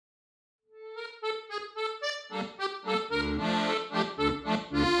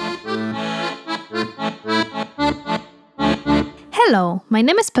Hello, my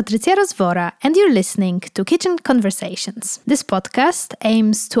name is Patrycja Rozwora, and you're listening to Kitchen Conversations. This podcast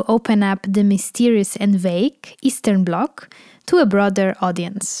aims to open up the mysterious and vague Eastern Bloc to a broader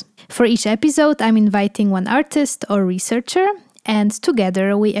audience. For each episode, I'm inviting one artist or researcher, and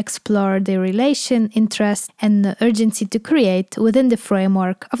together we explore their relation, interest, and the urgency to create within the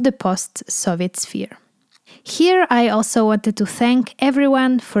framework of the post-Soviet sphere. Here, I also wanted to thank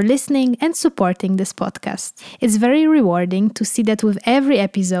everyone for listening and supporting this podcast. It's very rewarding to see that with every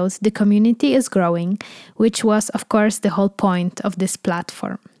episode, the community is growing, which was, of course, the whole point of this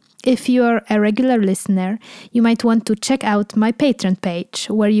platform. If you're a regular listener, you might want to check out my Patreon page,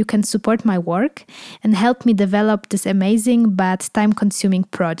 where you can support my work and help me develop this amazing but time-consuming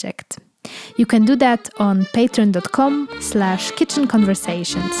project. You can do that on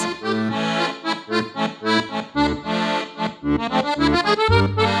patreon.com/kitchenconversations.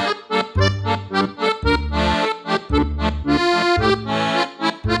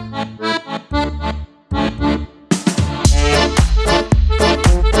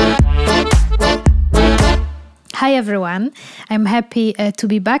 Hi everyone, I'm happy to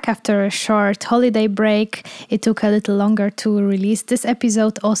be back after a short holiday break. It took a little longer to release this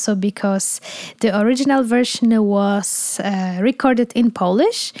episode also because the original version was recorded in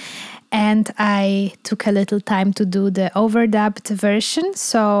Polish and I took a little time to do the overdubbed version.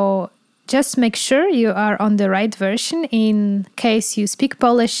 So just make sure you are on the right version. In case you speak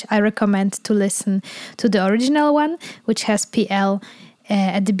Polish, I recommend to listen to the original one, which has PL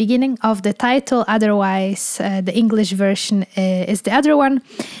at the beginning of the title. Otherwise, the English version is the other one,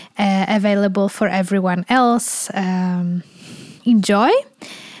 available for everyone else. Enjoy.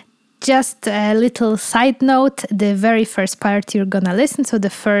 Just a little side note, the very first part you're gonna listen to,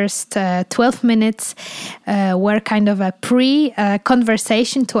 the first 12 minutes were kind of a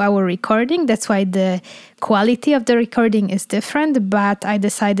pre-conversation to our recording. That's why the quality of the recording is different, but I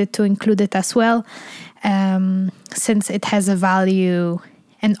decided to include it as well, since it has a value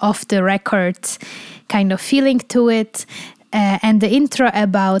and off-the-record kind of feeling to it. And the intro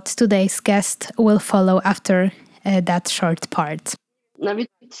about today's guest will follow after that short part.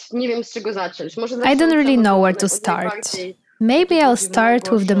 I don't really know where to start. Maybe I'll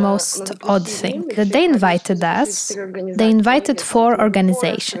start with the most odd thing. They invited us. They invited 4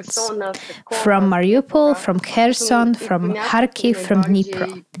 organizations. From Mariupol, from Kherson, from Kharkiv, from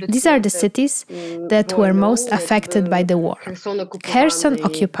Dnipro. These are the cities that were most affected by the war. Kherson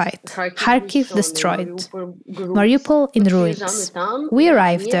occupied, Kharkiv destroyed, Mariupol in ruins. We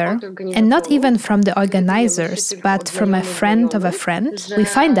arrived there, and not even from the organizers, but from a friend of a friend, we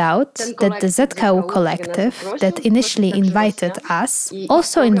find out that the ZKU collective that initially invited us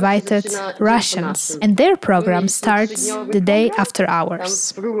also invited Russians, and their program starts the day after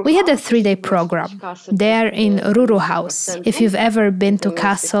ours. We had a 3-day program there in Ruru House. If you've ever been to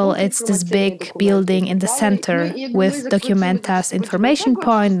Castle, it's this big building in the center with Documenta's information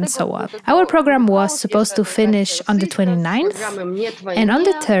point and so on. Our program was supposed to finish on the 29th, and on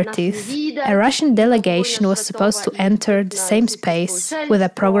the 30th, a Russian delegation was supposed to enter the same space with a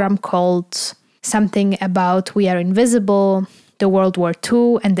program called something about We Are Invisible, the World War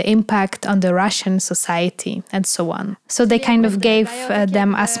II, and the impact on the Russian society, and so on. So they kind of gave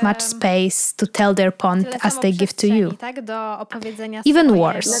them as much space to tell their point as they give to you. Even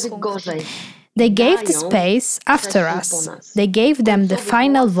worse. They gave the space after us. They gave them the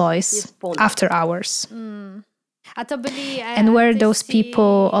final voice after ours. And were those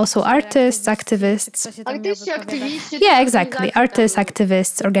people also artists, activists? Yeah, exactly. Artists,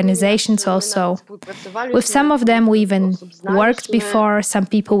 activists, organizations also. With some of them we even worked before, some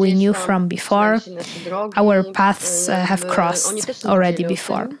people we knew from before. Our paths have crossed already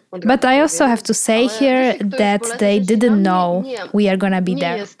before. But I also have to say here that they didn't know we are gonna be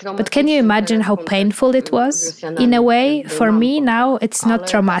there. But can you imagine how painful it was? In a way, for me now, it's not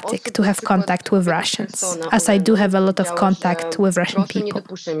traumatic to have contact with Russians, as I do have a lot of contact with Russian people.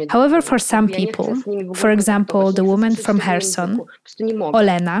 However, for some people, for example, the woman from Kherson,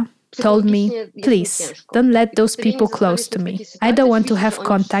 Olena, told me, please, don't let those people close to me. I don't want to have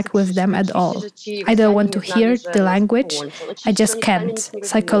contact with them at all. I don't want to hear the language. I just can't.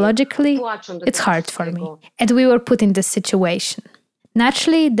 Psychologically, it's hard for me. And we were put in this situation.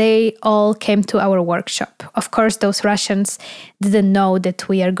 Naturally, they all came to our workshop. Of course, those Russians didn't know that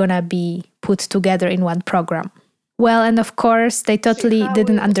we are gonna be put together in one program. Well, and of course, they totally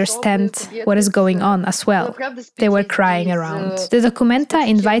didn't understand what is going on as well. They were crying around. The Documenta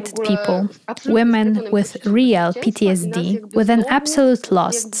invited people, women with real PTSD, with an absolute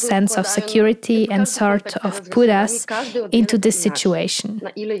lost sense of security, and sort of put us into this situation.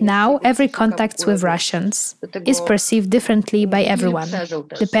 Now, every contact with Russians is perceived differently by everyone,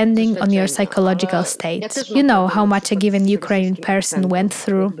 depending on your psychological state. You know how much a given Ukrainian person went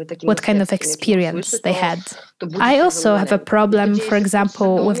through, what kind of experience they had. I also have a problem, for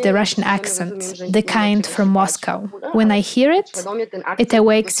example, with the Russian accent, the kind from Moscow. When I hear it, it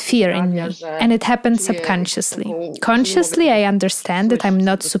awakes fear in me, and it happens subconsciously. Consciously, I understand that I'm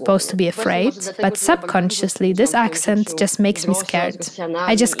not supposed to be afraid, but subconsciously, this accent just makes me scared.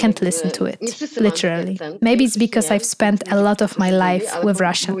 I just can't listen to it, literally. Maybe it's because I've spent a lot of my life with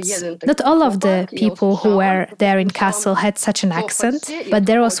Russians. Not all of the people who were there in Castle had such an accent, but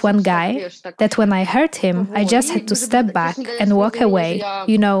there was one guy that when I heard him, I just had to step back and walk away,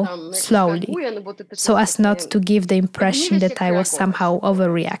 slowly, so as not to give the impression that I was somehow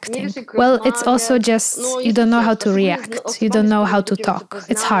overreacting. Well, it's also just you don't know how to react, you don't know how to talk.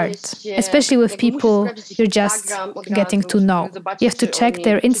 It's hard, especially with people you're just getting to know. You have to check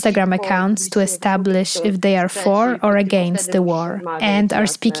their Instagram accounts to establish if they are for or against the war and are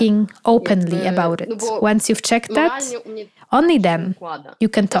speaking openly about it. Once you've checked that, only then you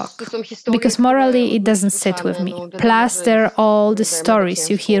can talk, because morally it doesn't sit with me. Plus, there are all the stories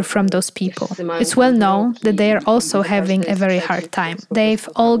you hear from those people. It's well known that they are also having a very hard time. They've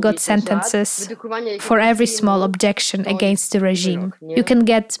all got sentences for every small objection against the regime. You can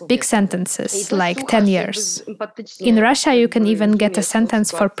get big sentences, like 10 years. In Russia, you can even get a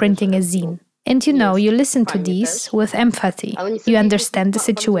sentence for printing a zine. And you listen to these with empathy. You understand the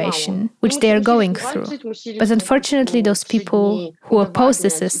situation which they are going through. But unfortunately, those people who oppose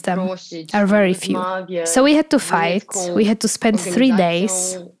the system are very few. So we had to fight. We had to spend 3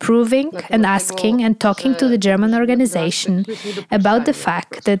 days proving and asking and talking to the German organization about the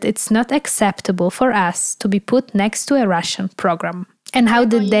fact that it's not acceptable for us to be put next to a Russian program. And how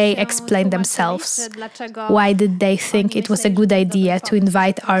did they explain themselves? Why did they think it was a good idea to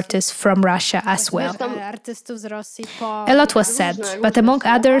invite artists from Russia as well? A lot was said, but among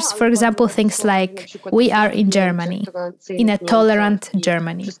others, for example, things like, we are in Germany, in a tolerant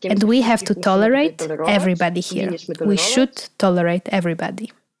Germany, and we have to tolerate everybody here. We should tolerate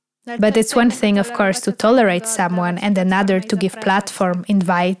everybody. But it's one thing, of course, to tolerate someone and another to give platform,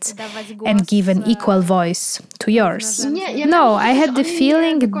 invite, and give an equal voice to yours. No, I had the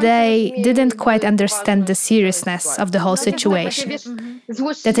feeling they didn't quite understand the seriousness of the whole situation.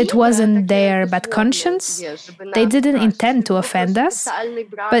 That it wasn't their bad conscience. They didn't intend to offend us,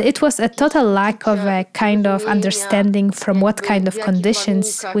 but it was a total lack of a kind of understanding from what kind of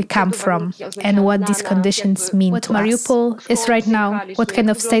conditions we come from and what these conditions mean to us. What Mariupol is right now, what kind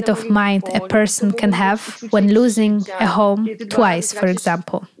of state of mind a person can have when losing a home twice, for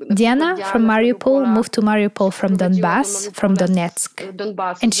example. Diana from Mariupol moved to Mariupol from Donbass, from Donetsk,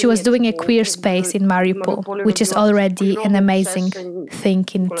 and she was doing a queer space in Mariupol, which is already an amazing thing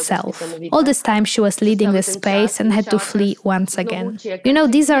in itself. All this time she was leading the space and had to flee once again.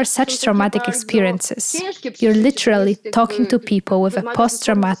 These are such traumatic experiences. You're literally talking to people with a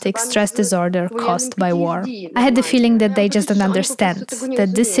post-traumatic stress disorder caused by war. I had the feeling that they just don't understand,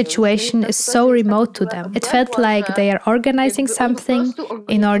 that this situation is so remote to them. It felt like they are organizing something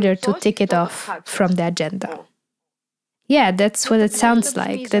in order to tick it off from the agenda. Yeah, that's what it sounds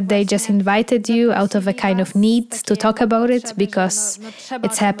like, that they just invited you out of a kind of need to talk about it because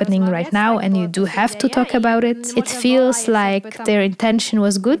it's happening right now and you do have to talk about it. It feels like their intention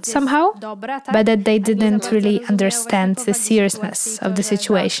was good somehow, but that they didn't really understand the seriousness of the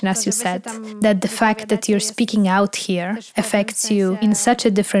situation, as you said. That the fact that you're speaking out here affects you in such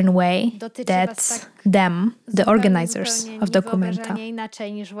a different way that them, the organizers of Documenta.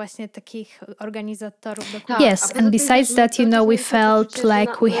 Yes, and besides that, we felt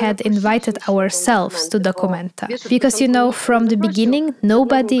like we had invited ourselves to Documenta. Because, from the beginning,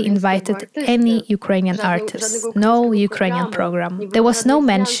 nobody invited any Ukrainian artists, no Ukrainian program. There was no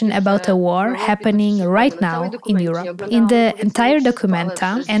mention about a war happening right now in Europe. In the entire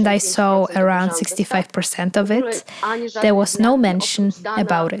Documenta, and I saw around 65% of it, there was no mention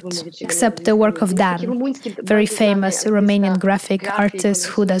about it, except the work of Dan, very famous Romanian graphic artist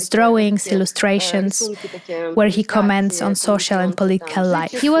who does drawings, illustrations, where he comments on social and political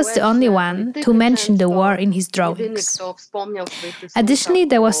life. He was the only one to mention the war in his drawings. Additionally,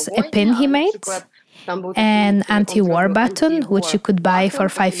 there was a pin he made an anti-war button, which you could buy for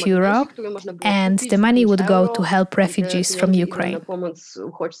 €5, and the money would go to help refugees from Ukraine.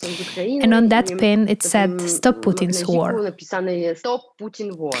 And on that pin, it said, "Stop Putin's war."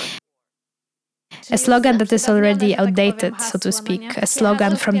 A slogan that is already outdated, so to speak, a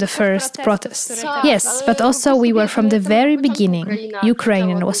slogan from the first protests. Yes, but also we were from the very beginning,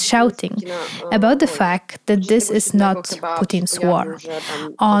 Ukraine was shouting about the fact that this is not Putin's war.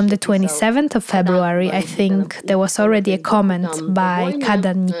 On the 27th of February, I think, there was already a comment by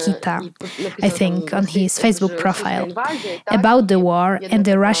Kadan Nikita, I think, on his Facebook profile about the war and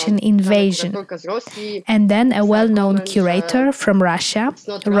the Russian invasion. And then a well-known curator from Russia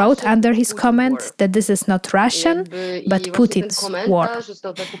wrote under his comment that this is not Russian, but Putin's war.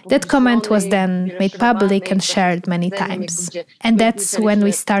 That comment was then made public and shared many times. And that's when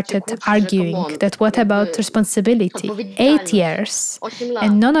we started arguing that what about responsibility? 8 years,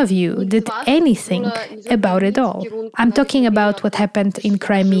 and none of you did anything about it all. I'm talking about what happened in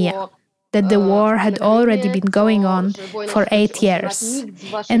Crimea, that the war had already been going on for 8 years.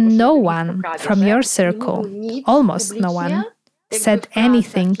 And no one from your circle, almost no one, said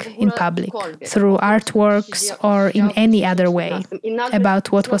anything in public, through artworks or in any other way, about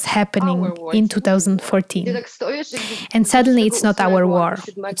what was happening in 2014. And suddenly it's not our war,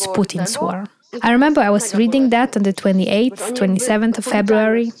 it's Putin's war. I remember I was reading that on the 28th, 27th of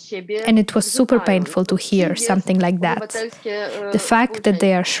February, and it was super painful to hear something like that. The fact that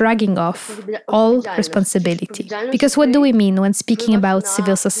they are shrugging off all responsibility. Because what do we mean when speaking about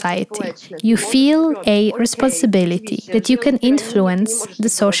civil society? You feel a responsibility that you can influence the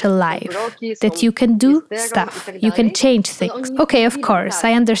social life, that you can do stuff, you can change things. Okay, of course,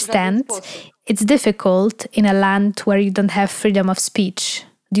 I understand. It's difficult in a land where you don't have freedom of speech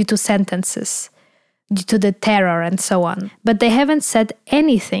due to sentences, due to the terror and so on. But they haven't said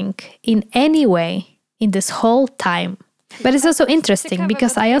anything in any way in this whole time. But it's also interesting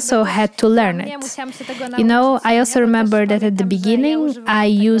because I also had to learn it. You know, I also remember that at the beginning I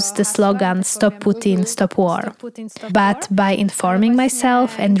used the slogan "Stop Putin, Stop War." But by informing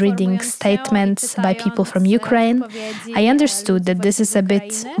myself and reading statements by people from Ukraine, I understood that this is a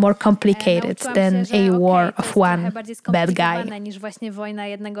bit more complicated than a war of one bad guy.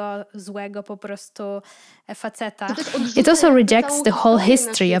 It also rejects the whole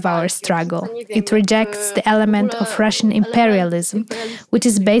history of our struggle. It rejects the element of Russian imperialism, which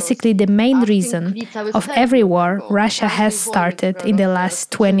is basically the main reason of every war Russia has started in the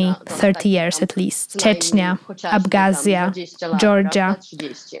last 20, 30 years at least. Chechnya, Abkhazia, Georgia,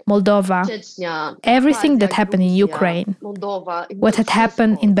 Moldova, everything that happened in Ukraine, what had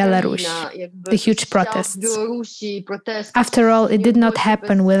happened in Belarus, the huge protests. After all, it did not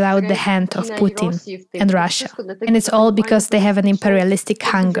happen without the hand of Putin and Russia. And it's all because they have an imperialistic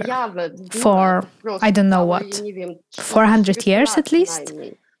hunger for, I don't know what, 400 years at least?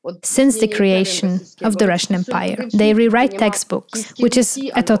 Since the creation of the Russian Empire. They rewrite textbooks, which is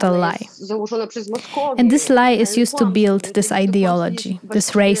a total lie. And this lie is used to build this ideology,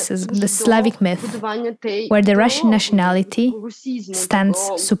 this racism, this Slavic myth, where the Russian nationality stands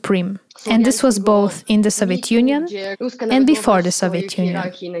supreme. And this was both in the Soviet Union and before the Soviet Union.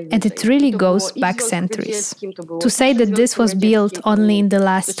 And it really goes back centuries. To say that this was built only in the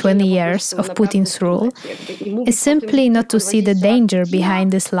last 20 years of Putin's rule is simply not to see the danger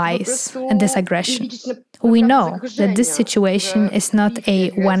behind these lies and this aggression. We know that this situation is not a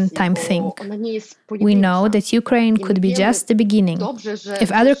one-time thing. We know that Ukraine could be just the beginning if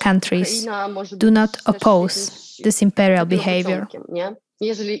other countries do not oppose this imperial behavior.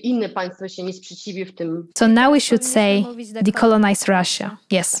 So now we should say decolonize Russia.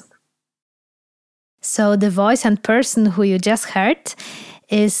 Yes. So the voice and person who you just heard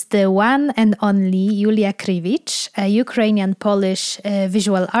is the one and only Julia Krivich, a Ukrainian-Polish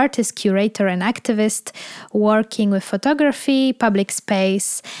visual artist, curator and activist working with photography, public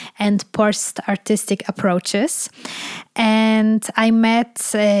space and post-artistic approaches. And I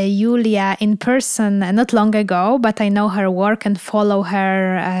met Julia in person not long ago, but I know her work and follow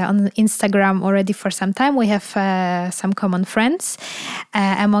her on Instagram already for some time. We have some common friends,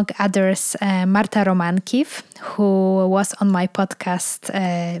 among others Marta Romankiv, who was on my podcast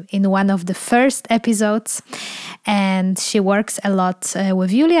in one of the first episodes. And she works a lot with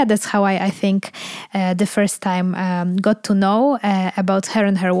Julia. That's how I think the first time got to know about her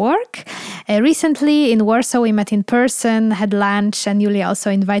and her work. Recently in Warsaw, we met in person, had lunch, and Julia also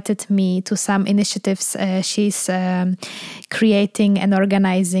invited me to some initiatives she's creating and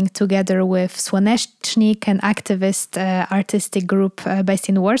organizing together with Słonecznik, an activist artistic group based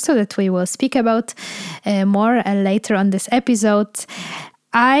in Warsaw that we will speak about more later on this episode.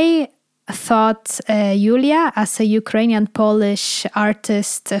 I thought Yulia as a Ukrainian-Polish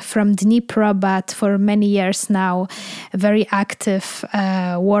artist from Dnipro, but for many years now very active,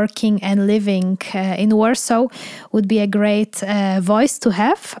 working and living in Warsaw, would be a great voice to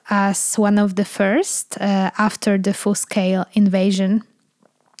have as one of the first after the full-scale invasion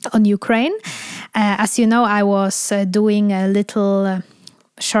on Ukraine. As you know, I was doing a little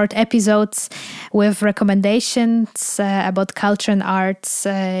short episodes with recommendations about culture and arts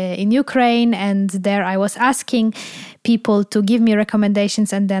in Ukraine, and there I was asking people to give me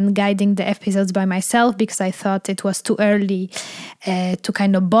recommendations and then guiding the episodes by myself, because I thought it was too early to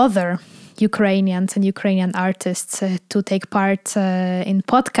kind of bother Ukrainians and Ukrainian artists to take part in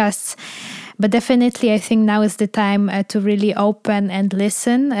podcasts. But definitely, I think now is the time to really open and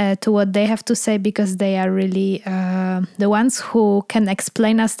listen to what they have to say, because they are really the ones who can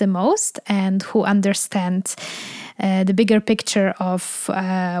explain us the most and who understand the bigger picture of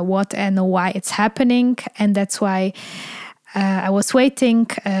what and why it's happening. And that's why I was waiting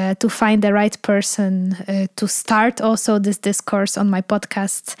to find the right person to start also this discourse on my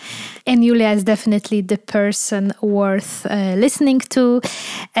podcast. And Yulia is definitely the person worth listening to.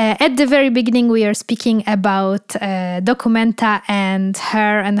 At the very beginning, we are speaking about Documenta and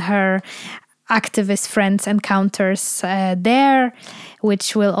her activist friends encounters there,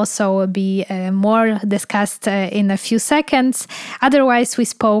 which will also be more discussed in a few seconds. Otherwise, we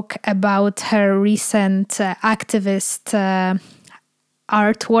spoke about her recent activist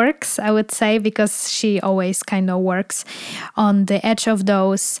artworks, I would say, because she always kind of works on the edge of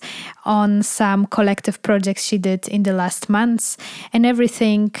those, on some collective projects she did in the last months, and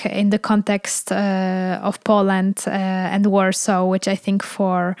everything in the context of Poland and Warsaw, which I think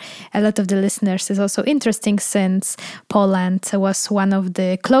for a lot of the listeners is also interesting, since Poland was one of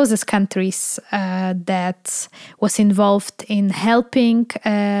the closest countries that was involved in helping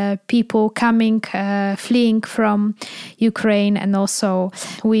people coming, fleeing from Ukraine. And also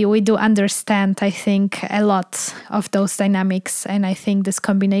we do understand, I think, a lot of those dynamics. And I think this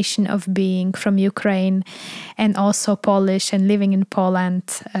combination of being from Ukraine and also Polish and living in Poland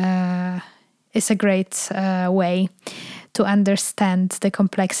is a great way to understand the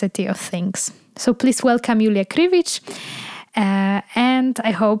complexity of things. So please welcome Julia Krivich, and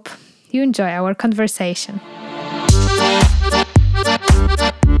I hope you enjoy our conversation.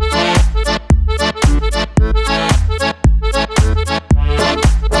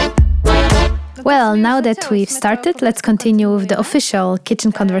 Well, now that we've started, let's continue with the official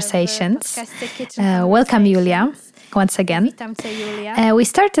kitchen conversations. Welcome, Julia, once again. We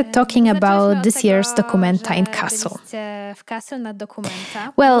started talking about this year's Documenta in Kassel.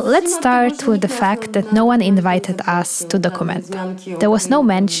 Well, let's start with the fact that no one invited us to Documenta. There was no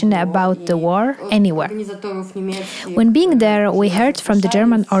mention about the war anywhere. When being there, we heard from the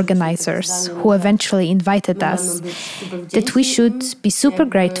German organizers, who eventually invited us, that we should be super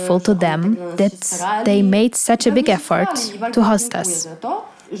grateful to them that they made such a big effort to host us.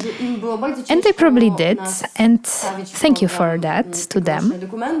 And they probably did, and thank you for that to them.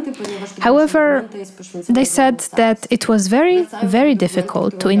 However, they said that it was very, very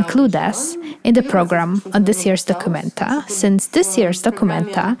difficult to include us in the program on this year's Documenta, since this year's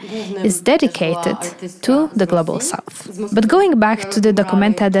Documenta is dedicated to the Global South. But going back to the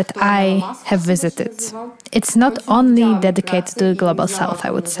Documenta that I have visited, it's not only dedicated to the Global South,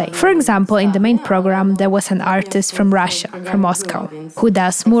 I would say. For example, in the main program, there was an artist from Russia, from Moscow, who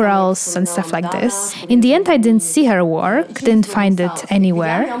does murals and stuff like this. In the end, I didn't see her work, didn't find it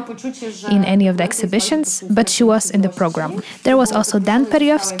anywhere in any of the exhibitions, but she was in the program. There was also Dan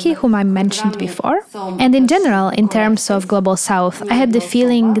Periowski, whom I mentioned before. And in general, in terms of Global South, I had the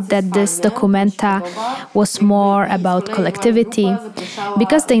feeling that this Documenta was more about collectivity,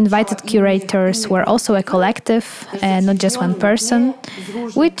 because the invited curators were also a collective and not just one person,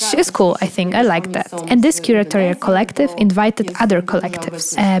 which is cool, I think. I like that. And this curatorial collective invited other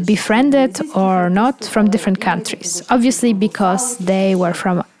collectives, befriended or not, from different countries. Obviously, because they were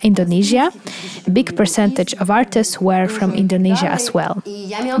from Indonesia, a big percentage of artists were from Indonesia as well,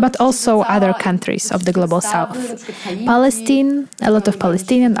 but also other countries of the Global South. Palestine, a lot of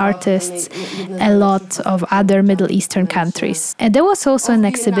Palestinian artists, a lot of other Middle Eastern countries. And there was also an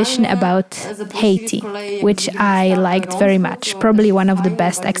exhibition about Haiti, which I liked very much, probably one of the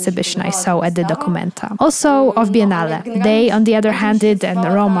best exhibitions I saw at the Documenta. Also of Biennale. They, on the other hand, did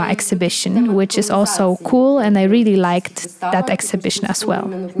a Roma exhibition, which is also cool, and I really liked that exhibition as well.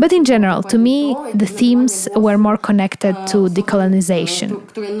 But in general, to me, the themes were more connected to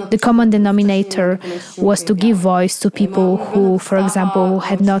decolonization. The common denominator was to give voice to people who, for example,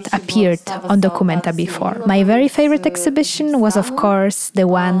 had not appeared on Documenta before. My very favorite exhibition was, of course, the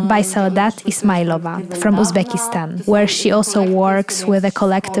one by Saodat Ismailova from Uzbekistan, where she also works with a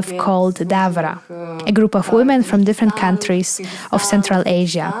collective called Davra, a group of women from different countries of Central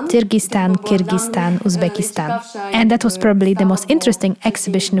Asia, Kyrgyzstan, Uzbekistan. And that was probably the most interesting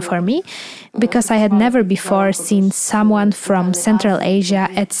exhibition for me, because I had never before seen someone from Central Asia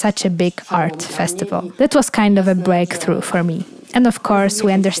at such a big art festival. That was kind of a breakthrough for me. And of course,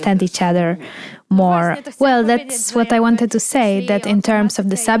 we understand each other more. Well, that's what I wanted to say, that in terms of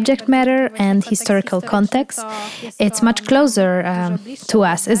the subject matter and historical context, it's much closer to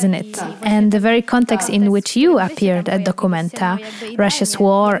us, isn't it? And the very context in which you appeared at Documenta, Russia's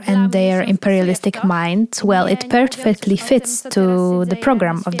war and their imperialistic mind, well, it perfectly fits to the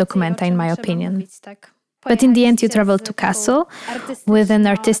program of Documenta, in my opinion. But in the end, you traveled to Kassel with an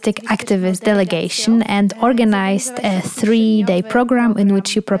artistic activist delegation and organized a 3-day program in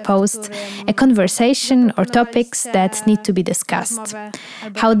which you proposed a conversation or topics that need to be discussed.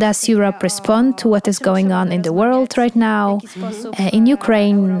 How does Europe respond to what is going on in the world right now, in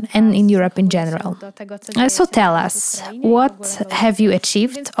Ukraine and in Europe in general? So tell us, what have you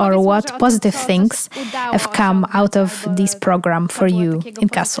achieved or what positive things have come out of this program for you in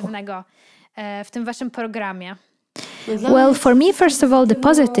Kassel? W tym waszym programie? Well, for me, first of all, the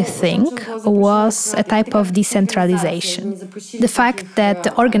positive thing was a type of decentralization. The fact that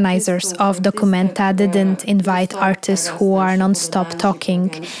the organizers of Documenta didn't invite artists who are non-stop talking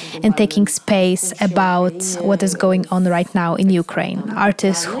and taking space about what is going on right now in Ukraine.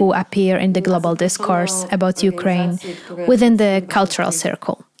 Artists who appear in the global discourse about Ukraine within the cultural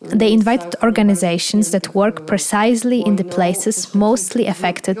circle. They invited organizations that work precisely in the places mostly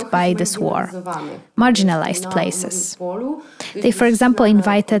affected by this war, marginalized places. They, for example,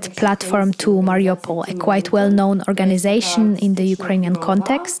 invited Platform to Mariupol, a quite well-known organization in the Ukrainian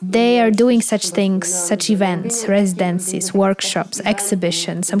context. They are doing such things, such events, residencies, workshops,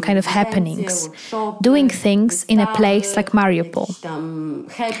 exhibitions, some kind of happenings, doing things in a place like Mariupol.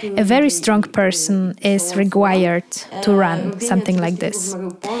 A very strong person is required to run something like this,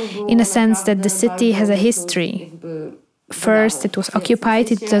 in a sense that the city has a history. First, it was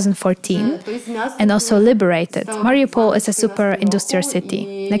occupied in 2014 and also liberated. Mariupol is a super industrial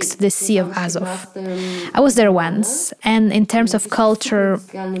city next to the Sea of Azov. I was there once, and in terms of culture,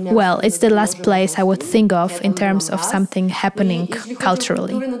 well, it's the last place I would think of in terms of something happening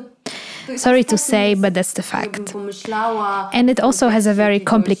culturally. Sorry to say, but that's the fact. And it also has a very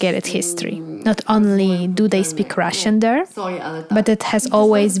complicated history. Not only do they speak Russian there, but it has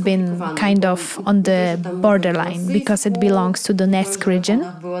always been kind of on the borderline because it belongs to the Donetsk region.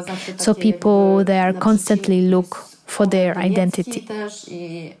 So people there constantly look for their identity.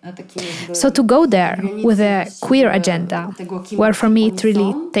 So to go there with a queer agenda, well, for me it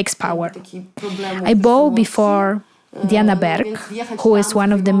really takes power. I bow before Diana Berg, who is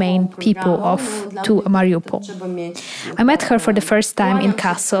one of the main people to Mariupol. I met her for the first time in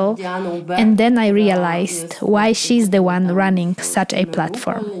Kassel, and then I realized why she's the one running such a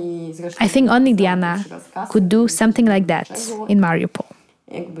platform. I think only Diana could do something like that in Mariupol.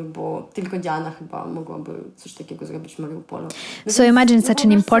 So imagine such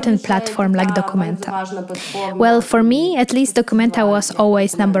an important platform like Documenta. Well, for me, at least Documenta was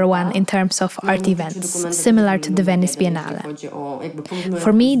always number one in terms of art events, similar to the Venice Biennale.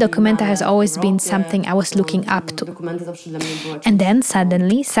 For me, Documenta has always been something I was looking up to. And then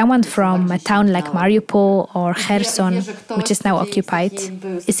suddenly, someone from a town like Mariupol or Kherson, which is now occupied,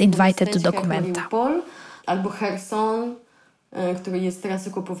 is invited to Documenta. Który jest teraz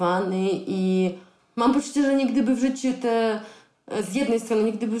okupowany i mam poczucie, że nigdy by w życiu z jednej strony,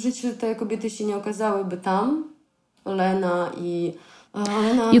 nigdy by w życiu te kobiety się nie okazałyby tam, Olena i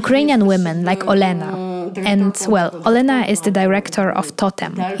Ukrainian women like Olena. And, well, Olena is the director of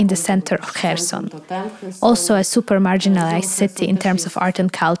Totem in the center of Kherson, also a super marginalized city in terms of art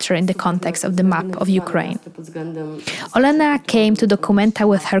and culture in the context of the map of Ukraine. Olena came to Documenta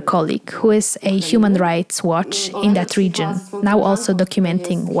with her colleague, who is a human rights watch in that region, now also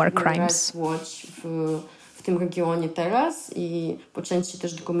documenting war crimes. W tym regionie teraz i po części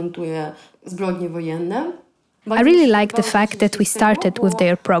też dokumentuje zbrodnie wojenne. I really like the fact that we started with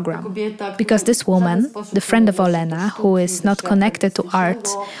their program, because this woman, the friend of Olena, who is not connected to art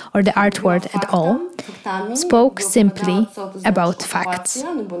or the art world at all, spoke simply about facts.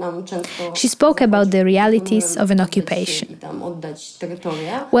 She spoke about the realities of an occupation.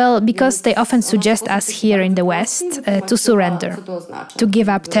 Well, because they often suggest us here in the West to surrender, to give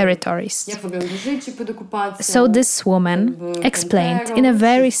up territories. So this woman explained in a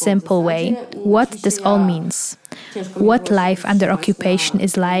very simple way what this all means, what life under occupation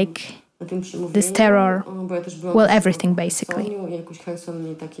is like, this terror, well, everything basically.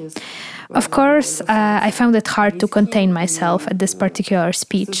 Of course, I found it hard to contain myself at this particular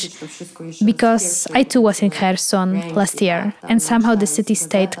speech, because I too was in Kherson last year, and somehow the city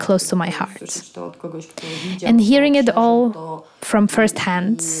stayed close to my heart. And hearing it all from first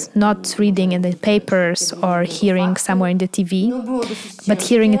hand, not reading in the papers or hearing somewhere in the TV, but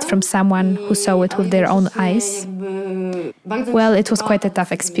hearing it from someone who saw it with their own eyes, well, it was quite a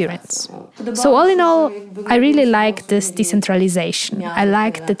tough experience. So all in all, I really like this decentralization. I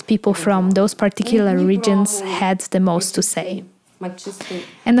like that people from those particular regions had the most to say.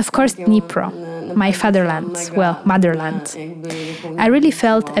 And of course, Dnipro, my fatherland, well, motherland. I really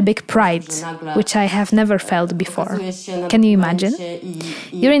felt a big pride, which I have never felt before. Can you imagine?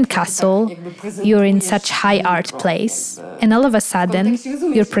 You're in Kassel, you're in such high art place, and all of a sudden,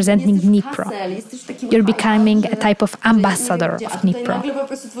 you're presenting Dnipro. You're becoming a type of ambassador of Dnipro.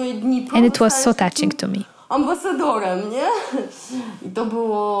 And it was so touching to me. Ambasadorem, nie? I to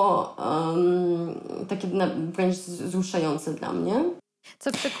było takie wręcz wzruszające dla mnie.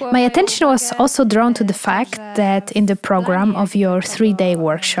 My attention was also drawn to the fact that in the program of your 3-day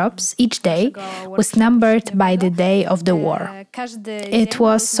workshops, each day was numbered by the day of the war. It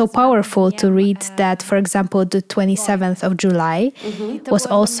was so powerful to read that, for example, the 27th of July was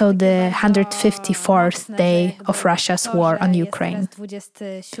also the 154th day of Russia's war on Ukraine.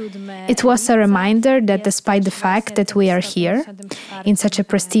 It was a reminder that despite the fact that we are here in such a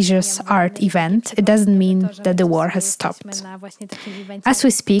prestigious art event, it doesn't mean that the war has stopped. As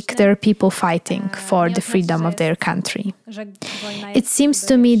we speak, there are people fighting for the freedom of their country. It seems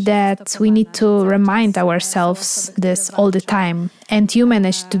to me that we need to remind ourselves this all the time, and you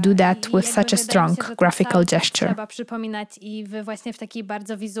managed to do that with such a strong graphical gesture. I wy właśnie w taki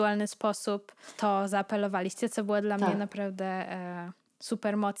bardzo wizualny sposób to zaapelowaliście, co było dla mnie naprawdę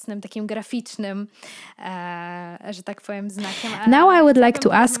super mocnym, takim graficznym, że tak powiem, znakiem. Now I would like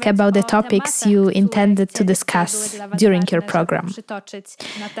to ask about the topics you intended to discuss during your program.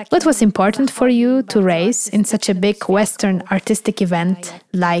 What was important for you to raise in such a big Western artistic event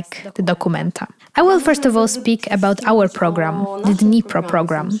like the Documenta? I will first of all speak about our program, the Dnipro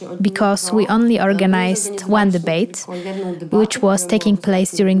program, because we only organized one debate, which was taking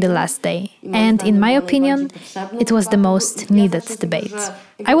place during the last day. And in my opinion, it was the most needed debate.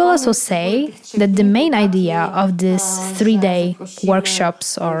 I will also say that the main idea of these 3-day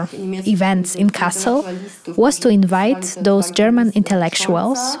workshops or events in Kassel was to invite those German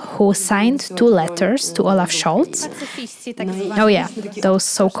intellectuals who signed 2 letters to Olaf Scholz. Oh yeah, those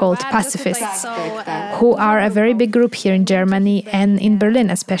so-called pacifists, who are a very big group here in Germany and in Berlin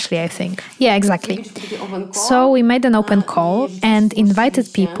especially, I think. Yeah, exactly. So we made an open call and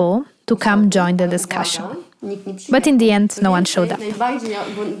invited people to come join the discussion. But in the end, no one showed up.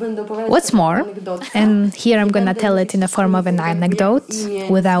 What's more, and here I'm gonna tell it in the form of an anecdote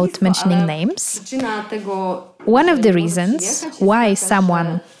without mentioning names, one of the reasons why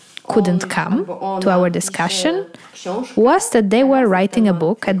someone couldn't come to our discussion was that they were writing a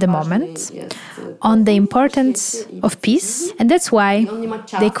book at the moment on the importance of peace, and that's why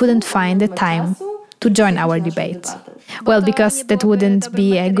they couldn't find the time to join our debate. Well, because that wouldn't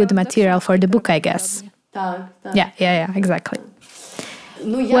be a good material for the book, I guess. Yeah, exactly.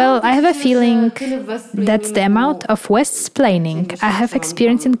 Well, I have a feeling that's the amount of West-splaining I have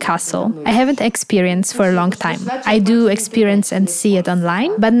experienced in Kassel, I haven't experienced for a long time. I do experience and see it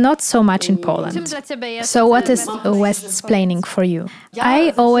online, but not so much in Poland. So what is West-splaining for you?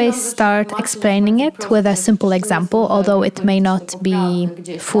 I always start explaining it with a simple example, although it may not be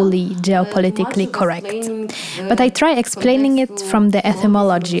fully geopolitically correct. But I try explaining it from the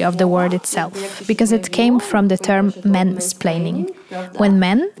etymology of the word itself, because it came from the term mansplaining, when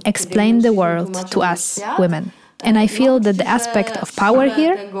men explain the world to us, women. And I feel that the aspect of power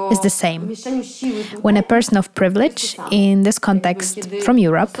here is the same. When a person of privilege, in this context from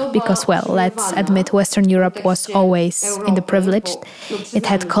Europe, because, well, let's admit Western Europe was always in the privileged, it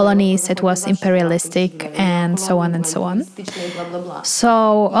had colonies, it was imperialistic, and and so on and so on. So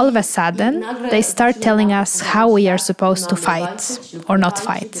all of a sudden, they start telling us how we are supposed to fight or not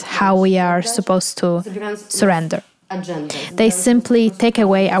fight, how we are supposed to surrender. They simply take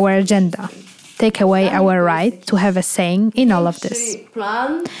away our agenda, take away our right to have a saying in all of this.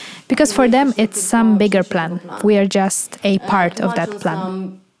 Because for them, it's some bigger plan. We are just a part of that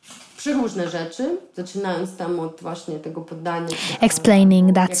plan. Explaining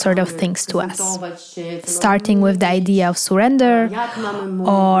that sort of things to us, starting with the idea of surrender,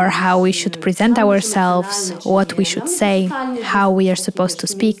 or how we should present ourselves, what we should say, how we are supposed to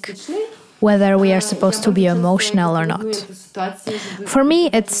speak, whether we are supposed to be emotional or not. For me,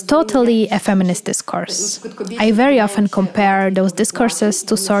 it's totally a feminist discourse. I very often compare those discourses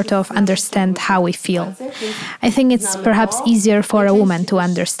to sort of understand how we feel. I think it's perhaps easier for a woman to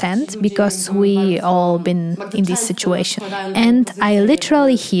understand because we all been in this situation. And I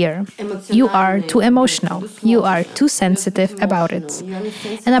literally hear, you are too emotional, you are too sensitive about it.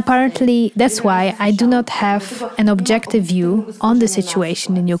 And apparently that's why I do not have an objective view on the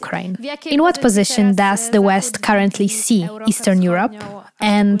situation in Ukraine. In what position does the West currently see Eastern Europe,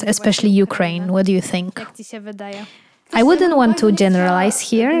 and especially Ukraine? What do you think? I wouldn't want to generalize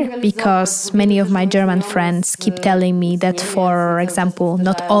here, because many of my German friends keep telling me that, for example,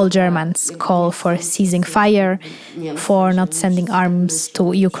 not all Germans call for ceasing fire, for not sending arms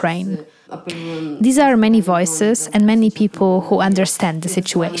to Ukraine. These are many voices and many people who understand the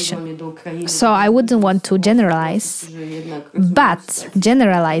situation. So I wouldn't want to generalize, but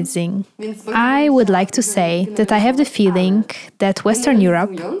generalizing, I would like to say that I have the feeling that Western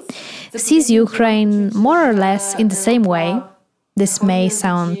Europe sees Ukraine more or less in the same way. This may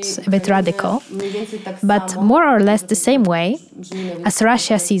sound a bit radical, but more or less the same way as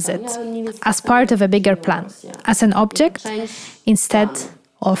Russia sees it, as part of a bigger plan, as an object instead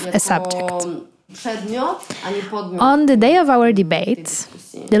of a subject. On the day of our debate,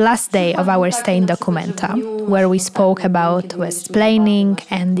 the last day of our stay in Documenta, where we spoke about Westplaining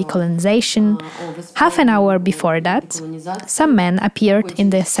and decolonization, half an hour before that, some men appeared in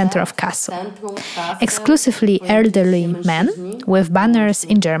the center of Kassel, exclusively elderly men with banners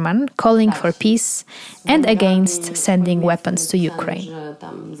in German calling for peace and against sending weapons to Ukraine.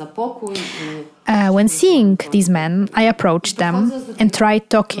 When seeing these men, I approached them and tried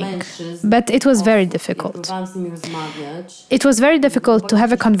talking, but it was very difficult. It was very difficult to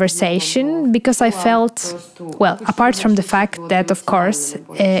have a conversation because I felt, well, apart from the fact that, of course,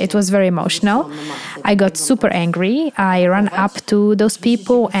 it was very emotional, I got super angry. I ran up to those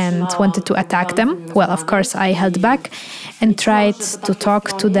people and wanted to attack them. Well, of course, I held back and tried to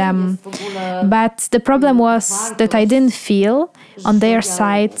talk to them. But the problem was that I didn't feel on their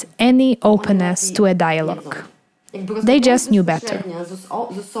side any openness to a dialogue. They just knew better.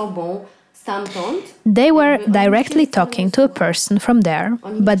 They were directly talking to a person from there,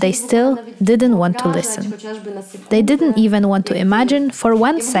 but they still didn't want to listen. They didn't even want to imagine for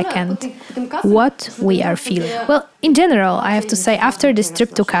 1 second what we are feeling. Well, in general, I have to say, after this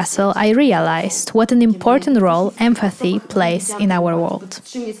trip to Kassel, I realized what an important role empathy plays in our world.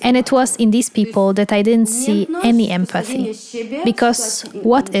 And it was in these people that I didn't see any empathy. Because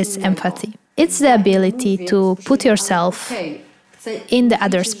what is empathy? It's the ability to put yourself in the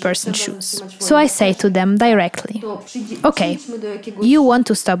other person's shoes. So I say to them directly, okay, you want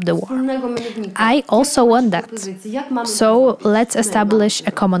to stop the war. I also want that. So let's establish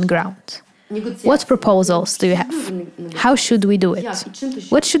a common ground. What proposals do you have? How should we do it?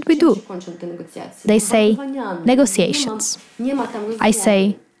 What should we do? They say, negotiations. I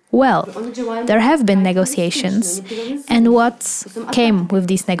say, well, there have been negotiations, and what came with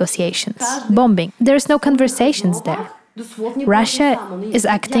these negotiations? Bombing. There's no conversations there. Russia is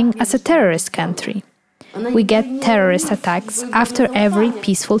acting as a terrorist country. We get terrorist attacks after every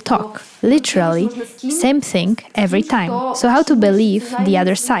peaceful talk. Literally, same thing every time. So how to believe the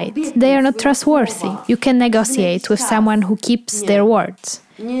other side? They are not trustworthy. You can negotiate with someone who keeps their words,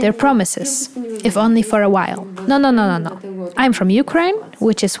 their promises, if only for a while. No. I'm from Ukraine,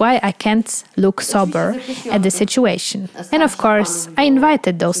 which is why I can't look sober at the situation. And of course, I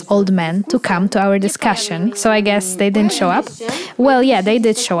invited those old men to come to our discussion, so I guess they didn't show up. Well, yeah, they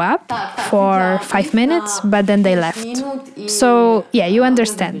did show up for 5 minutes, but then they left. So, yeah, you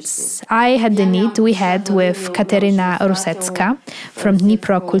understand. I had the need we had with Kateryna Rusecka from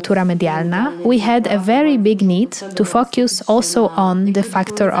Dnipro Kultura Medialna. We had a very big need to focus also on the fact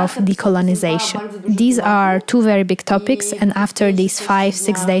factor of decolonization. These are two very big topics, and after these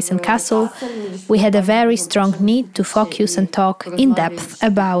 5-6 days in Kassel, we had a very strong need to focus and talk in depth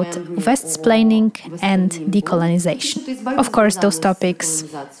about Westsplaining and decolonization. Of course, those topics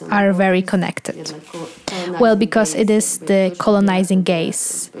are very connected. Well, because it is the colonizing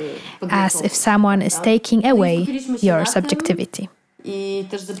gaze, as if someone is taking away your subjectivity.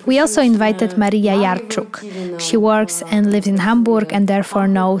 We also invited Maria Jarczuk. She works and lives in Hamburg and therefore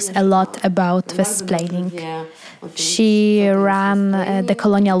knows a lot about Westsplaining. She ran the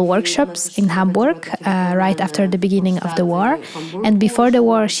colonial workshops in Hamburg right after the beginning of the war, and before the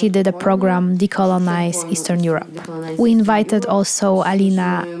war she did a program Decolonize Eastern Europe. We invited also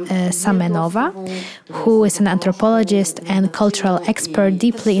Alina Samenova, who is an anthropologist and cultural expert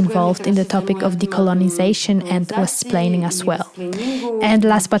deeply involved in the topic of decolonization and Westsplaining as well. And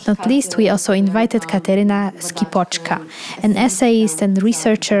last but not least, we also invited Kateryna Skipoczka, an essayist and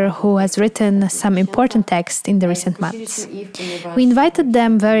researcher who has written some important texts in the recent months. We invited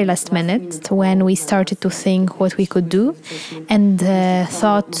them very last minute when we started to think what we could do and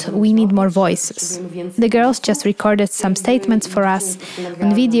thought we need more voices. The girls just recorded some statements for us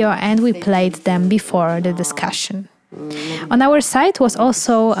on video and we played them before the discussion. On our side was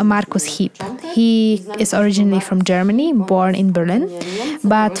also Markus Hieb. He is originally from Germany, born in Berlin,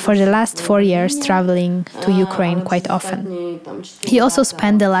 but for the last 4 years traveling to Ukraine quite often. He also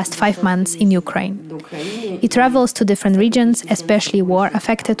spent the last 5 months in Ukraine. He travels to different regions, especially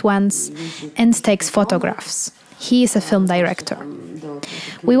war-affected ones, and takes photographs. He is a film director.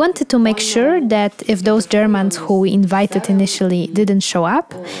 We wanted to make sure that if those Germans who we invited initially didn't show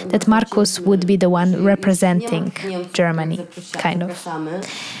up, that Markus would be the one representing Germany, kind of.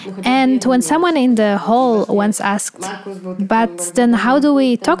 And when someone in the hall once asked, "But then how do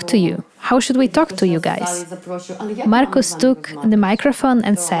we talk to you? How should we talk to you guys?" Markus took the microphone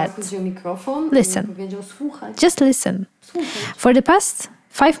and said, "Listen, just listen. For the past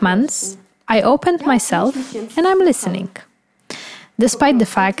 5 months, I opened myself and I'm listening." Despite the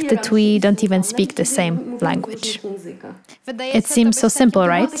fact that we don't even speak the same language. It seems so simple,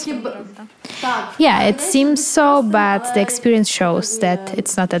 right? Yeah, it seems so, but the experience shows that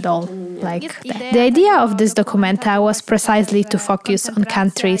it's not at all like that. The idea of this documenta was precisely to focus on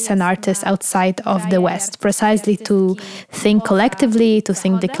countries and artists outside of the West, precisely to think collectively, to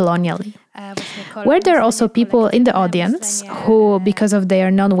think decolonially. Were there also people in the audience who, because of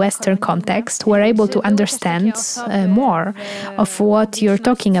their non-Western context, were able to understand more of what you're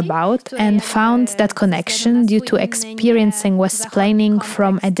talking about and found that connection due to experiencing Westsplaining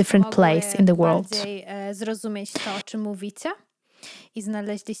from a different place in the world? Zrozumieć to, o czym mówicie i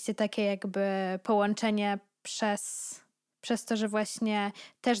znaleźliście takie jakby połączenie przez to, że właśnie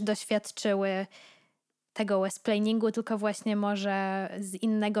też doświadczyły tego Westsplainingu, tylko właśnie może z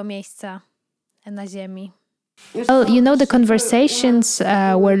innego miejsca na ziemi. Well, you know, the conversations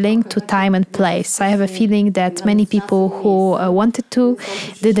were linked to time and place. I have a feeling that many people who wanted to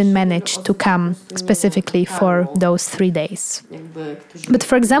didn't manage to come specifically for those 3 days. But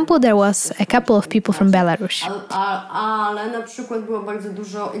for example, there was a couple of people from Belarus. Ale na przykład było bardzo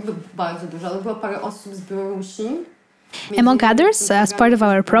dużo, ale było parę osób z Białorusi. Among others, as part of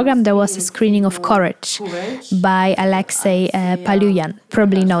our program, there was a screening of Courage by Alexei Paluyan.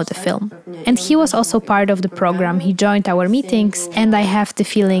 Probably know the film. And he was also part of the program. He joined our meetings, and I have the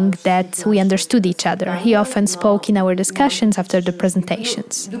feeling that we understood each other. He often spoke in our discussions after the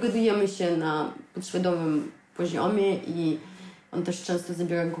presentations. Dogadujemy się na podświadomym poziomie i on też często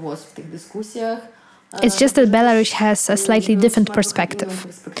zabiera głos w tych dyskusjach. It's just that Belarus has a slightly different perspective.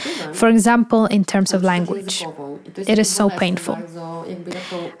 For example, in terms of language. It is so painful.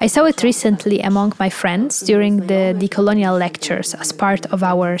 I saw it recently among my friends during the decolonial lectures as part of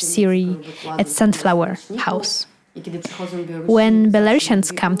our series at Sunflower House. When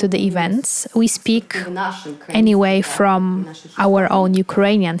Belarusians come to the events, we speak anyway from our own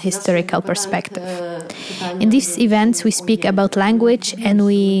Ukrainian historical perspective. In these events, we speak about language and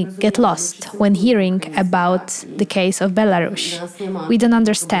we get lost when hearing about the case of Belarus. We don't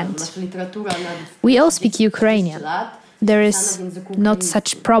understand. We all speak Ukrainian. There is not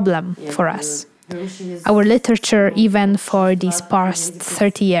such problem for us. Our literature, even for these past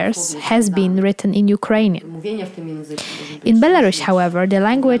 30 years, has been written in Ukrainian. In Belarus, however, the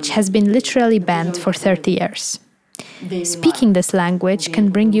language has been literally banned for 30 years. Speaking this language can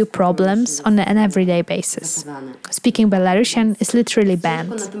bring you problems on an everyday basis. Speaking Belarusian is literally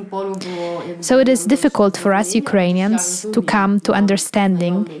banned. So it is difficult for us Ukrainians to come to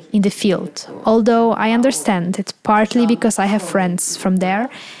understanding in the field, although I understand it partly because I have friends from there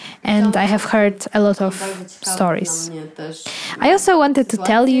and I have heard a lot of stories. I also wanted to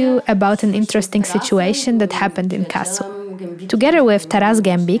tell you about an interesting situation that happened in Kassel. Together with Taras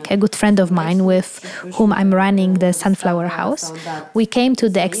Gembik, a good friend of mine with whom I'm running the Sunflower House, we came to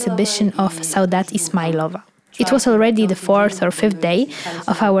the exhibition of Saudat Ismailova. It was already the 4th or 5th day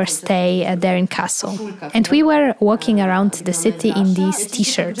of our stay there in Kassel. And we were walking around the city in these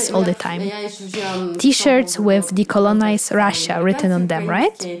t-shirts all the time. T-shirts with "Decolonize Russia" written on them,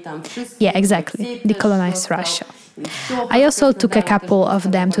 right? Yeah, exactly. Decolonize Russia. I also took a couple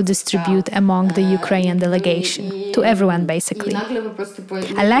of them to distribute among the Ukrainian delegation, to everyone basically.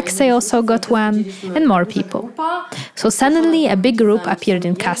 Alexei also got one, and more people. So suddenly a big group appeared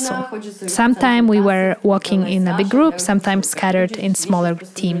in Kassel. Sometimes we were walking in a big group, sometimes scattered in smaller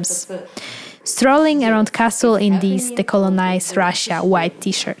teams, strolling around Kassel in these "Decolonize Russia" white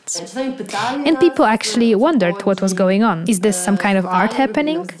t-shirts. And people actually wondered what was going on. Is this some kind of art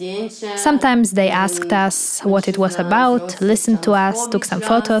happening? Sometimes they asked us what it was about, listened to us, took some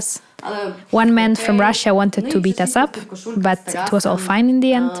photos. One man from Russia wanted to beat us up, but it was all fine in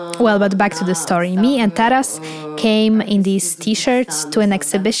the end. Well, but back to the story. Me and Taras came in these t-shirts to an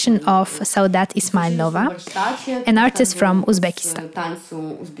exhibition of Saudat Ismailova, an artist from Uzbekistan.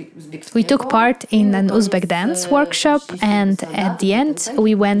 We took part in an Uzbek dance workshop, and at the end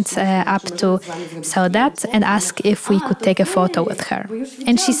we went up to Saudat and asked if we could take a photo with her.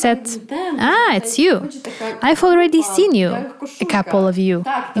 And she said, it's you. I've already seen you, a couple of you,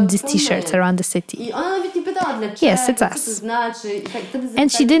 in these t-shirts around the city. Yes, it's us.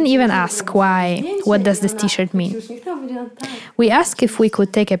 And she didn't even ask why. What does this t-shirt mean? We asked if we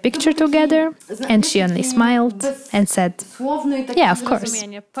could take a picture together, and she only smiled and said, yeah, of course.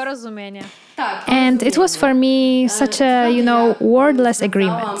 And it was for me such a, wordless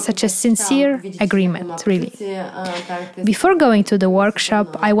agreement, such a sincere agreement, really. Before going to the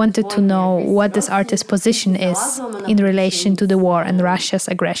workshop, I wanted to know what this artist's position is in relation to the war and Russia's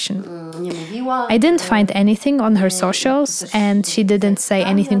aggression. I didn't find anything on her socials, and she didn't say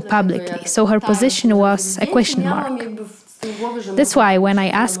anything publicly, so her position was a question mark. That's why when I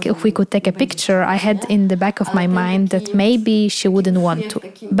asked if we could take a picture, I had in the back of my mind that maybe she wouldn't want to.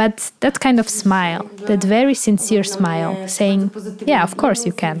 But that kind of smile, that very sincere smile, saying, yeah, of course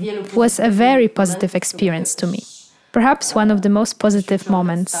you can, was a very positive experience to me. Perhaps one of the most positive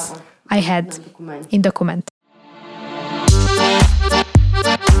moments I had in Document.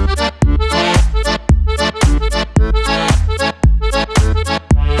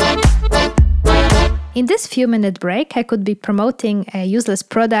 In this few-minute break, I could be promoting a useless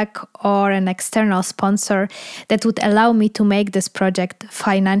product or an external sponsor that would allow me to make this project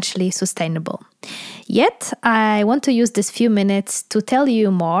financially sustainable. Yet, I want to use these few minutes to tell you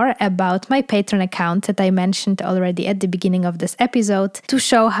more about my Patreon account that I mentioned already at the beginning of this episode to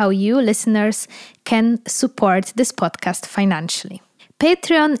show how you, listeners, can support this podcast financially.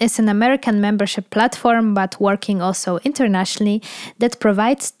 Patreon is an American membership platform, but working also internationally, that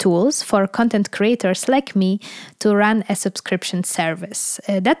provides tools for content creators like me to run a subscription service.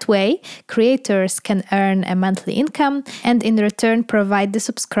 That way, creators can earn a monthly income and in return provide the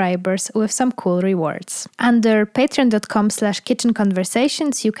subscribers with some cool rewards. Under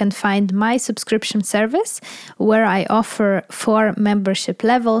patreon.com/kitchenconversations, you can find my subscription service where I offer 4 membership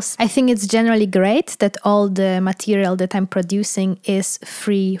levels. I think it's generally great that all the material that I'm producing is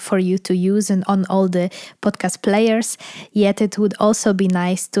free for you to use and on all the podcast players, yet it would also be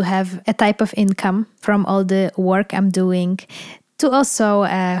nice to have a type of income from all the work I'm doing to also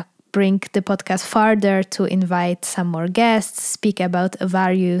bring the podcast further, to invite some more guests, speak about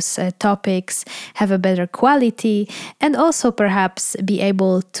various topics, have a better quality, and also perhaps be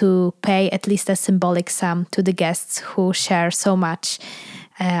able to pay at least a symbolic sum to the guests who share so much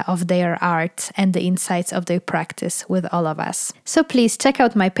of their art and the insights of their practice with all of us. So please check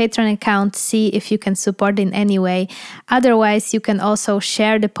out my Patreon account, see if you can support in any way. Otherwise, you can also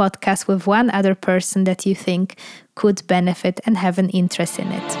share the podcast with one other person that you think could benefit and have an interest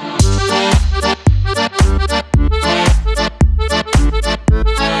in it.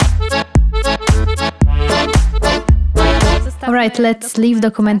 All right, let's leave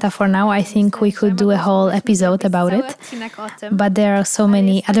Documenta for now. I think we could do a whole episode about it. But there are so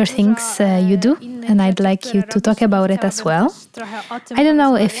many other things you do, and I'd like you to talk about it as well. I don't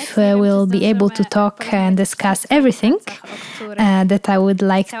know if we'll be able to talk and discuss everything that I would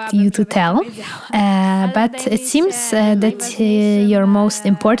like you to tell. But it seems that your most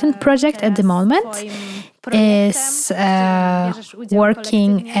important project at the moment is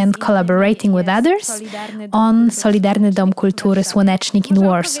working and collaborating with others on Solidarny Dom Kultury Słonecznik in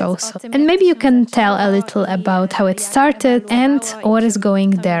Warsaw. And maybe you can tell a little about how it started and what is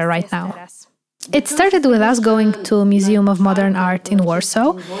going there right now. It started with us going to Museum of Modern Art in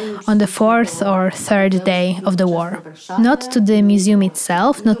Warsaw on the fourth or third day of the war. Not to the museum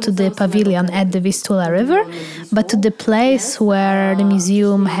itself, not to the pavilion at the Vistula River, but to the place where the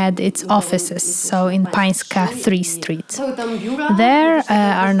museum had its offices, so in Pańska 3 Street. There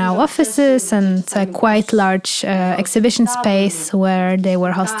are now offices and a quite large exhibition space where they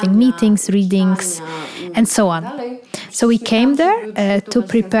were hosting meetings, readings, and so on. So we came there to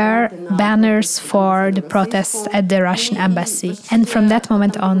prepare banners for the protests at the Russian embassy. And from that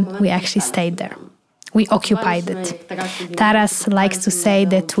moment on, we actually stayed there. We occupied it. Taras likes to say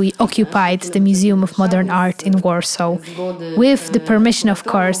that we occupied the Museum of Modern Art in Warsaw, with the permission, of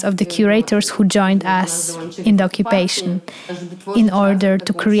course, of the curators who joined us in the occupation, in order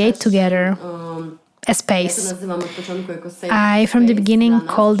to create together a space. I, from the beginning,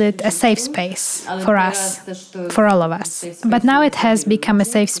 called it a safe space for us, for all of us. But now it has become a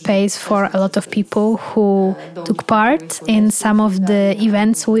safe space for a lot of people who took part in some of the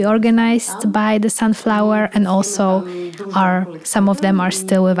events we organized by the Sunflower, and also some of them are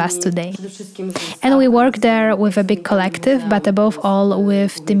still with us today. And we work there with a big collective, but above all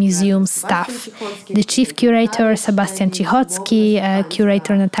with the museum staff. The chief curator, Sebastian Cichocki,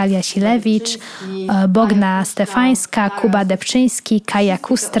 curator Natalia Silewicz, Bogna Stefańska, Kuba Debczyński, Kaja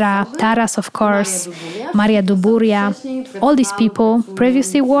Kustra, Taras, of course, Maria Duburia. All these people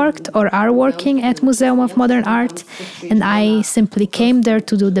previously worked or are working at Museum of Modern Art, and I simply came there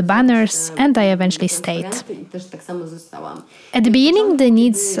to do the banners, and I eventually stayed. At the beginning, the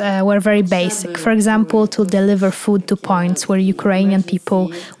needs were very basic. For example, to deliver food to points where Ukrainian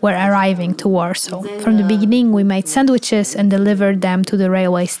people were arriving to Warsaw. From the beginning, we made sandwiches and delivered them to the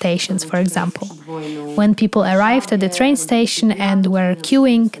railway stations, for example. When people arrived at the train station and were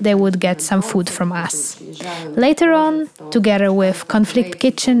queuing, they would get some food from us. Later on, together with Konflikt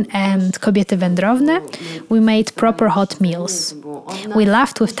Kitchen and Kobiety Wędrowne, we made proper hot meals. We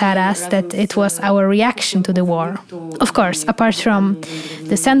laughed with Taras that it was our reaction to the war. Of course, apart from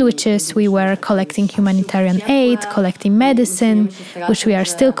the sandwiches, we were collecting humanitarian aid, collecting medicine, which we are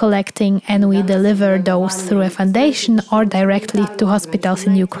still collecting, and we deliver those through a foundation or directly to hospitals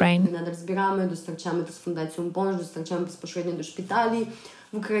in Ukraine. Z Fundacją Bądź, dostarczamy bezpośrednio do szpitali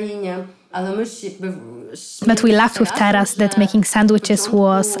w Ukrainie. But we laughed with Taras that making sandwiches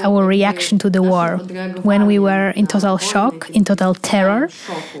was our reaction to the war. When we were in total shock, in total terror,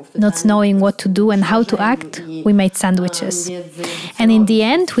 not knowing what to do and how to act, we made sandwiches. And in the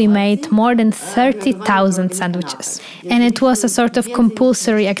end, we made more than 30,000 sandwiches. And it was a sort of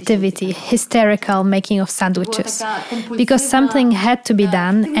compulsory activity, hysterical making of sandwiches. Because something had to be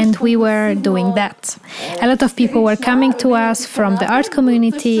done, and we were doing that. A lot of people were coming to us from the art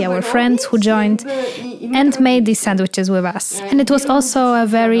community, our friends who joined and made these sandwiches with us. And it was also a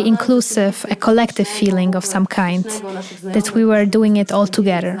very inclusive, a collective feeling of some kind, that we were doing it all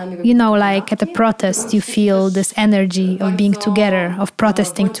together. You know, like at a protest, you feel this energy of being together, of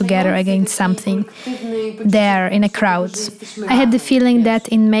protesting together against something, there in a crowd. I had the feeling that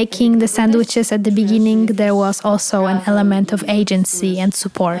in making the sandwiches at the beginning, there was also an element of agency and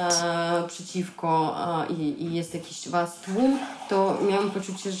support. To miałam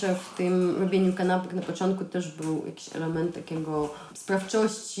poczucie, że w tym robieniu kanapek na początku też był jakiś element takiego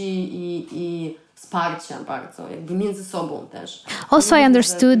sprawczości i wsparcia bardzo, jakby między sobą też. Also, I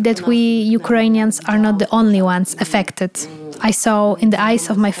understood that we Ukrainians are not the only ones affected. I saw in the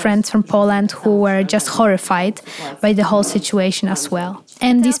eyes of my friends from Poland who were just horrified by the whole situation as well.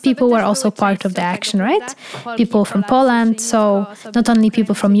 And these people were also part of the action, right? People from Poland, so not only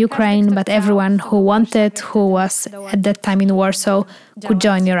people from Ukraine, but everyone who wanted, who was at that time in Warsaw, could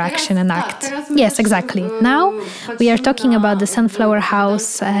join your action and act. Yes, exactly. Now we are talking about the Sunflower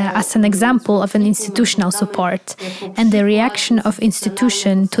House as an example of an institutional support and the reaction of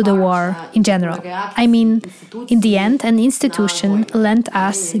institution to the war in general. I mean, in the end, an institution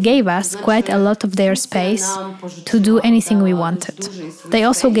gave us quite a lot of their space to do anything we wanted. They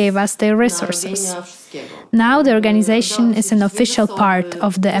also gave us their resources. Now the organization is an official part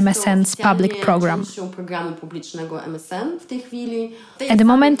of the MSN's public program. At the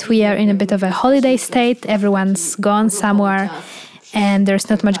moment, we are in a bit of a holiday state. Everyone's gone somewhere, and there's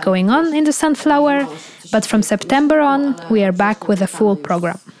not much going on in the Sunflower. But from September on, we are back with a full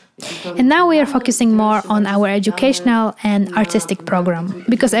program. And now we are focusing more on our educational and artistic program,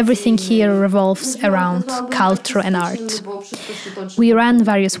 because everything here revolves around culture and art. We run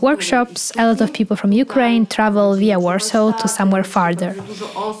various workshops. A lot of people from Ukraine travel via Warsaw to somewhere farther.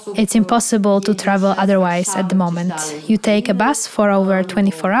 It's impossible to travel otherwise at the moment. You take a bus for over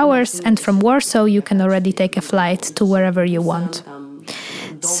 24 hours, and from Warsaw you can already take a flight to wherever you want.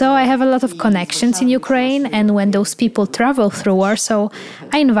 So I have a lot of connections in Ukraine, and when those people travel through Warsaw,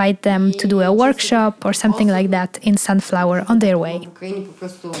 I invite them to do a workshop or something like that in Sunflower on their way.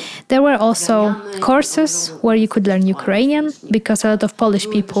 There were also courses where you could learn Ukrainian, because a lot of Polish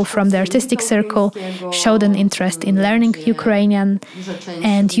people from the artistic circle showed an interest in learning Ukrainian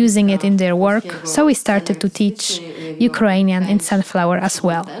and using it in their work, so we started to teach Ukrainian in Sunflower as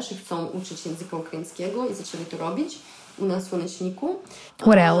well.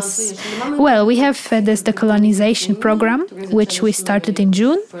 What else? Well, we have this decolonization program, which we started in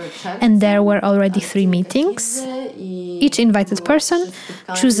June, and there were already 3 meetings. Each invited person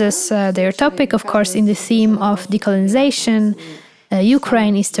chooses their topic, of course, in the theme of decolonization,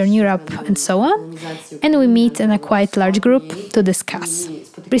 Ukraine, Eastern Europe, and so on, and we meet in a quite large group to discuss.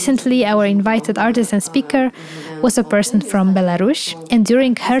 Recently, our invited artist and speaker was a person from Belarus, and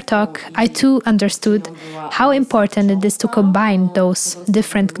during her talk, I too understood how important it is to combine those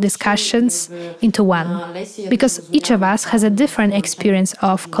different discussions into one, because each of us has a different experience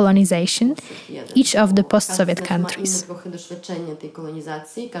of colonization, each of the post-Soviet countries.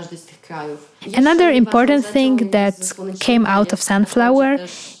 Another important thing that came out of Sunflower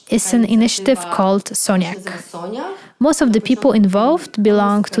is an initiative called Soniak. Most of the people involved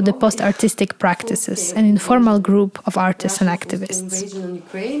belong to the post-artistic practices, an informal group of artists and activists.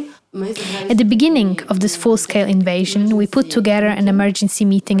 At the beginning of this full-scale invasion, we put together an emergency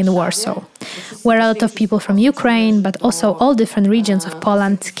meeting in Warsaw, where a lot of people from Ukraine, but also all different regions of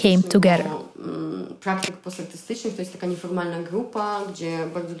Poland came together. Praktyk postartystycznych to jest taka nieformalna grupa, gdzie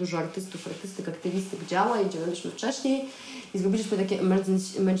bardzo dużo artystów, artystek, aktywistek działa i działaliśmy wcześniej. I zrobiliśmy taki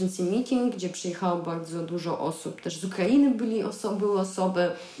emergency meeting, gdzie przyjechało bardzo dużo osób. Też z Ukrainy były osoby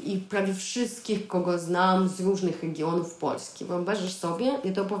i prawie wszystkich, kogo znam z różnych regionów Polski. Wyobrażasz sobie?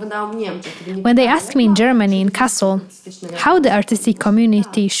 Ja to opowiadałam w Niemczech. When they asked me in Germany, in Kassel, how the artistic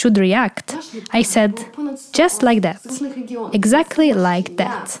community should react, I said, just like that. Exactly like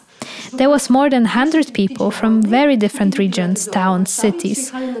that. There was more than 100 people from very different regions, towns,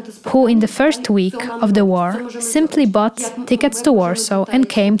 cities, who in the first week of the war simply bought tickets to Warsaw and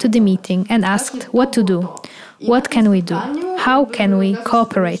came to the meeting and asked what to do, what can we do, how can we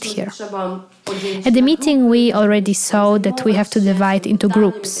cooperate here. At the meeting, we already saw that we have to divide into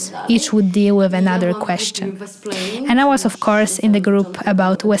groups. Each would deal with another question. And I was, of course, in the group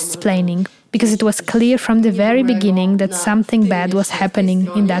about Westsplaining, because it was clear from the very beginning that something bad was happening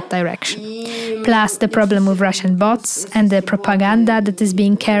in that direction. Plus the problem with Russian bots and the propaganda that is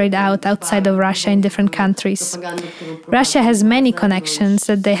being carried out outside of Russia in different countries. Russia has many connections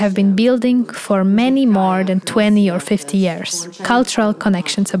that they have been building for many more than 20 or 50 years. Cultural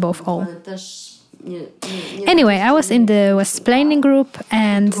connections above all. Anyway, I was in the Westsplaining group,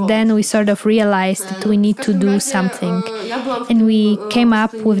 and then we sort of realized that we need to do something. And we came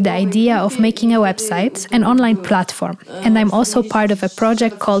up with the idea of making a website, an online platform. And I'm also part of a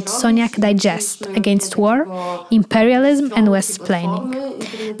project called Soniak Digest, Against War, Imperialism and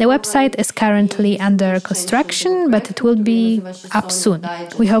Westsplaining. The website is currently under construction, but it will be up soon.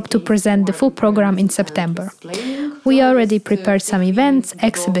 We hope to present the full program in September. We already prepared some events,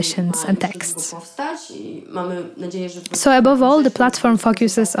 exhibitions, and texts. So above all, the platform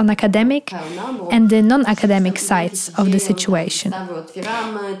focuses on academic and the non-academic sides of the situation.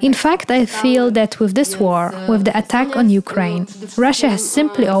 In fact, I feel that with this war, with the attack on Ukraine, Russia has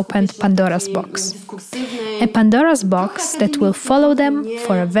simply opened Pandora's box. A Pandora's box that will follow them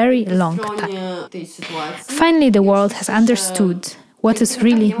for a very long time. Finally, the world has understood what is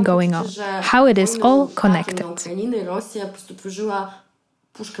really going on, how it is all connected.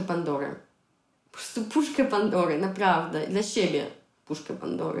 Po prostu puszkę Pandory, naprawdę, dla siebie puszkę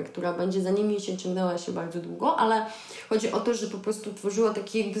Pandory, która będzie za nimi się ciągnęła się bardzo długo, ale chodzi o to, że po prostu tworzyła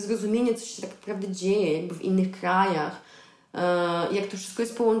takie jakby zrozumienie, co się tak naprawdę dzieje jakby w innych krajach, jak to wszystko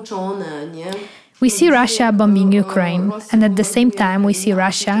jest połączone, nie? We see Russia bombing Ukraine, and at the same time we see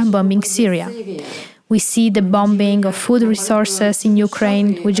Russia bombing Syria. We see the bombing of food resources in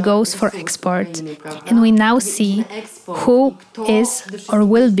Ukraine, which goes for export. And we now see who is or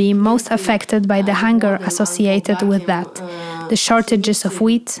will be most affected by the hunger associated with that. The shortages of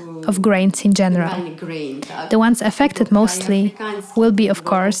wheat, of grains in general. The ones affected mostly will be, of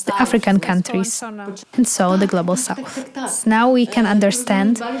course, the African countries, and so the global south. Now we can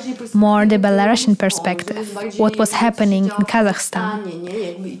understand more the Belarusian perspective, what was happening in Kazakhstan.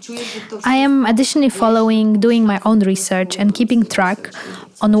 I am additionally doing my own research and keeping track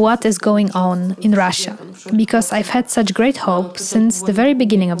on what is going on in Russia, because I've had such great hope since the very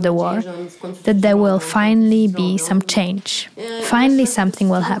beginning of the war that there will finally be some change. Finally, something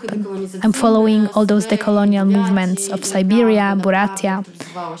will happen. I'm following all those decolonial movements of Siberia, Buryatia,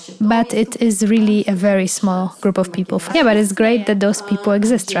 but it is really a very small group of people. Yeah, but it's great that those people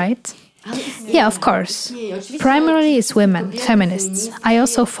exist, right? Yeah, of course. Primarily it's women, feminists. I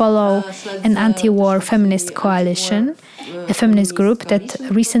also follow an anti-war feminist coalition, a feminist group that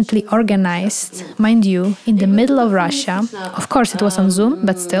recently organized, mind you, in the middle of Russia, of course it was on Zoom,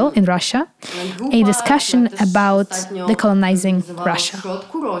 but still in Russia, a discussion about decolonizing Russia.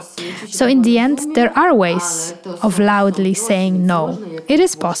 So in the end, there are ways of loudly saying no. It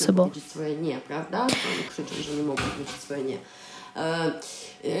is possible.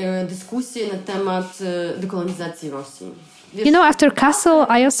 Dyskusje na temat dekolonizacji Rosji. You know, after Kassel,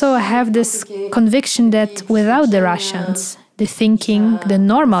 I also have this conviction that without the Russians, the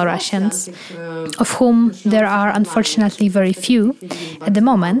normal Russians, of whom there are unfortunately very few at the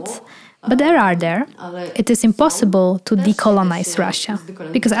moment, but there, it is impossible to decolonize Russia,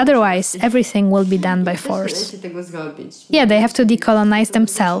 because otherwise everything will be done by force. Yeah, they have to decolonize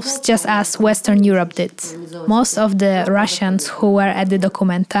themselves, just as Western Europe did. Most of the Russians who were at the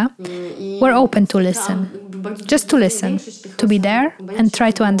Documenta were open to listen. Just to listen, to be there and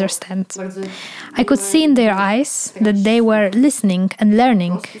try to understand. I could see in their eyes that they were listening and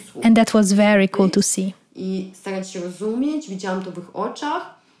learning, and that was very cool to see. I starać się rozumieć, widziałam to w ich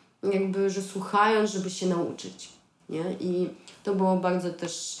oczach, jakby, że słuchają, żeby się nauczyć. Nie? I to było bardzo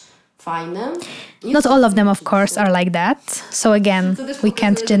też fajne. Not all of them, of course, are like that. So again, we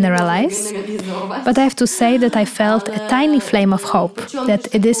can't generalize. But I have to say that I felt a tiny flame of hope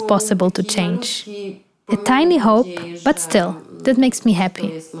that it is possible to change. A tiny hope, but still, that makes me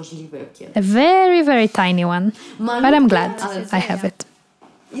happy. A very, very tiny one. But I'm glad I have it.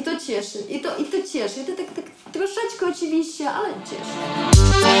 I to cieszy. I to cieszy. I to tak troszeczkę oczywiście, ale cieszy.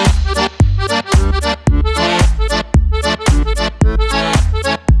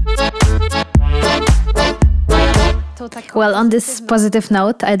 Well, on this positive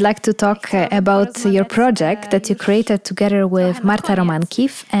note, I'd like to talk about your project that you created together with Marta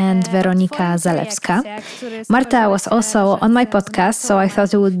Romankiw and Weronika Zalewska. Marta was also on my podcast, so I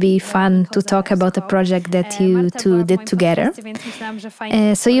thought it would be fun to talk about a project that you two did together.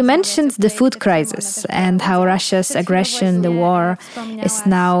 So you mentioned the food crisis and how Russia's aggression, the war, is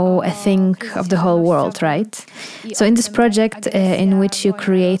now a thing of the whole world, right? So in this project in which you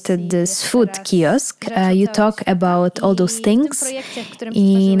created this food kiosk, you talk about all those things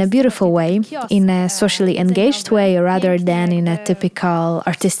in a beautiful way, in a socially engaged way rather than in a typical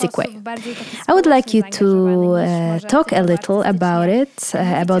artistic way. I would like you to talk a little about it,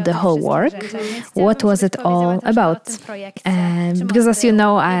 about the whole work. What was it all about? Because as you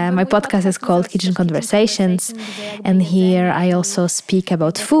know, my podcast is called Kitchen Conversations, and here I also speak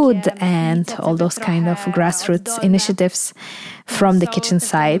about food and all those kind of grassroots initiatives from the kitchen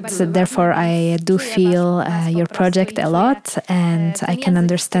side. So therefore, I do feel your project a lot, and I can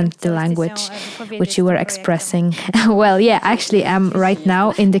understand the language which you were expressing. Well, yeah, actually, I'm right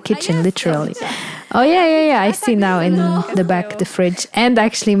now in the kitchen, literally. Oh, yeah. I see now in the back the fridge, and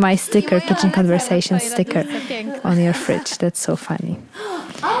actually my sticker, Kitchen Conversations sticker on your fridge. That's so funny.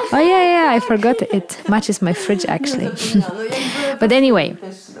 Oh, yeah, I forgot it matches my fridge, actually. But anyway,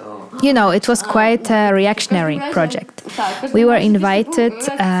 you know, it was quite a reactionary project. We were invited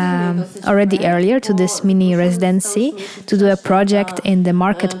already earlier to this mini residency to do a project in the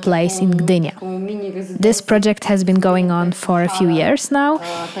marketplace in Gdynia. This project has been going on for a few years now,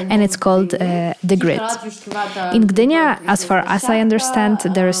 and it's called The Grid. In Gdynia, as far as I understand,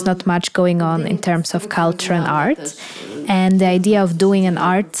 there is not much going on in terms of culture and art. And the idea of doing an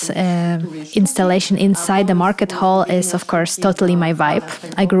art installation inside the market hall is, of course, totally my vibe.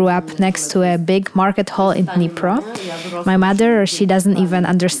 I grew up next to a big market hall in Dnipro. My mother, she doesn't even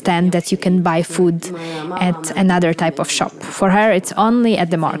understand that you can buy food at another type of shop. For her, it's only at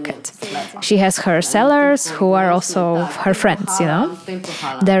the market. She has her sellers who are also her friends, you know.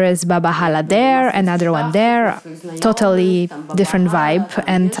 There is Baba Hala there, another one there, totally different vibe,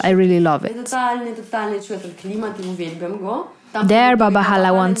 and I really love it. There, Baba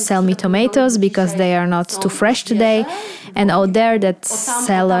Hala won't sell me tomatoes because they are not too fresh today. And oh, there, that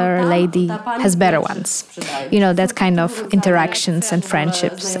seller lady has better ones. You know, that kind of interactions and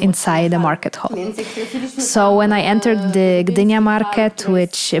friendships inside the market hall. So when I entered the Gdynia market,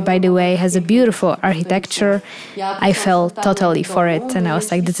 which, by the way, has a beautiful architecture, I fell totally for it. And I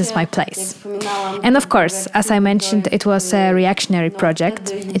was like, this is my place. And of course, as I mentioned, it was a reactionary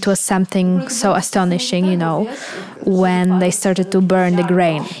project. It was something so astonishing, you know, when they started to burn the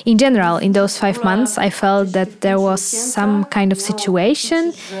grain. In general, in those 5 months, I felt that there was some kind of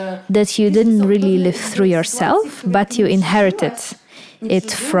situation that you didn't really live through yourself, but you inherited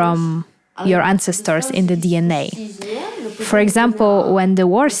it from your ancestors in the DNA. For example, when the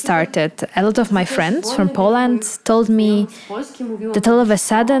war started, a lot of my friends from Poland told me that all of a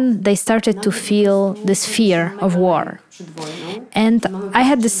sudden they started to feel this fear of war. And I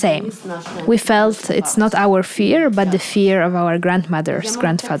had the same. We felt it's not our fear, but the fear of our grandmothers,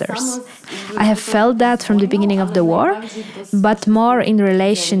 grandfathers. I have felt that from the beginning of the war, but more in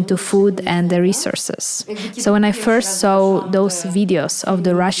relation to food and the resources. So when I first saw those videos of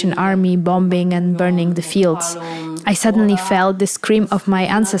the Russian army bombing and burning the fields, I suddenly felt the scream of my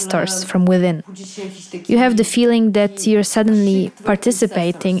ancestors from within. You have the feeling that you're suddenly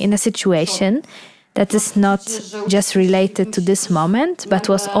participating in a situation that is not just related to this moment, but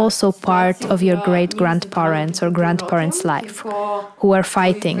was also part of your great-grandparents' or grandparents' life, who were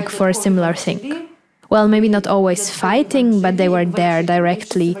fighting for a similar thing. Well, maybe not always fighting, but they were there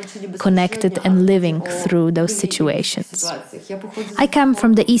directly connected and living through those situations. I come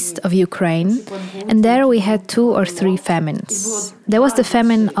from the east of Ukraine, and there we had 2 or 3 famines. There was the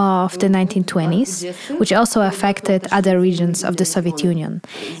famine of the 1920s, which also affected other regions of the Soviet Union,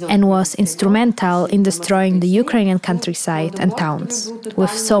 and was instrumental in destroying the Ukrainian countryside and towns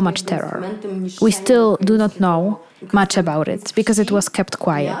with so much terror. We still do not know much about it, because it was kept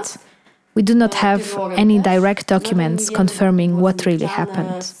quiet. We do not have any direct documents confirming what really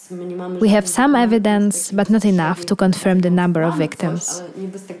happened. We have some evidence, but not enough to confirm the number of victims.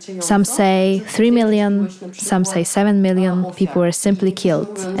 Some say 3 million, some say 7 million people were simply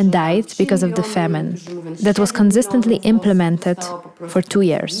killed and died because of the famine that was consistently implemented for 2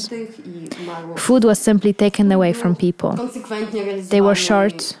 years. Food was simply taken away from people. They were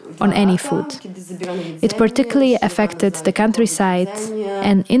short on any food. It particularly affected the countryside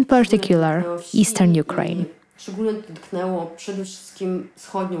and, in particular, eastern Ukraine.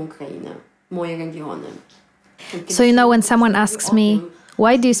 So, you know, when someone asks me,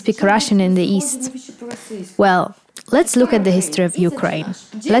 why do you speak Russian in the East? Well, let's look at the history of Ukraine.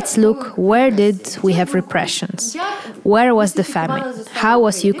 Let's look, where did we have repressions? Where was the famine? How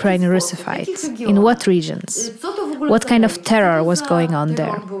was Ukraine Russified? In what regions? What kind of terror was going on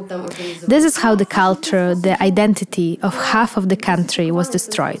there? This is how the culture, the identity of half of the country was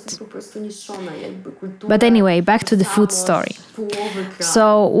destroyed. But anyway, back to the food story.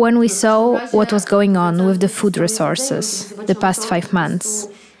 So when we saw what was going on with the food resources the past 5 months,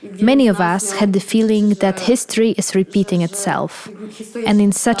 many of us had the feeling that history is repeating itself, and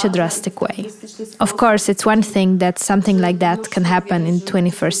in such a drastic way. Of course, it's one thing that something like that can happen in the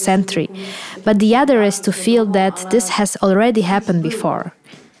 21st century, but the other is to feel that this has already happened before.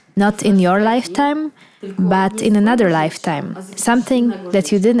 Not in your lifetime, but in another lifetime. Something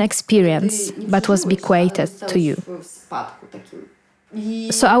that you didn't experience, but was bequeathed to you.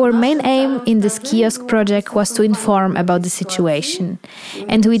 So our main aim in this kiosk project was to inform about the situation.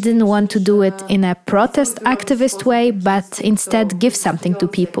 And we didn't want to do it in a protest activist way, but instead give something to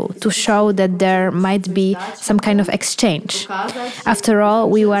people, to show that there might be some kind of exchange. After all,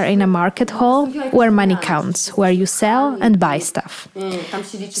 we were in a market hall where money counts, where you sell and buy stuff.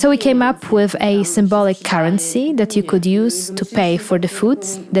 So we came up with a symbolic currency that you could use to pay for the food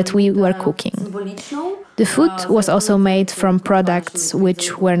that we were cooking. The food was also made from products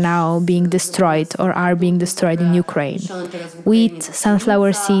which were now being destroyed or are being destroyed in Ukraine. Wheat,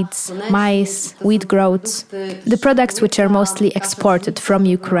 sunflower seeds, maize, wheat groats, the products which are mostly exported from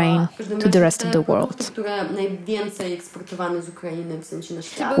Ukraine to the rest of the world.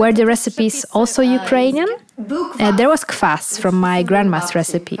 Were the recipes also Ukrainian? There was kwas from my grandma's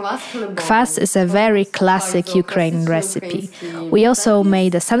recipe. Kwas is a very classic Ukrainian recipe. We also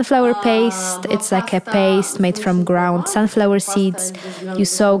made a sunflower paste. It's like a paste paste made from ground sunflower seeds. You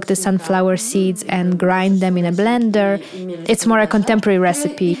soak the sunflower seeds and grind them in a blender. It's more a contemporary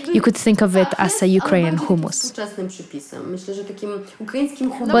recipe. You could think of it as a Ukrainian hummus.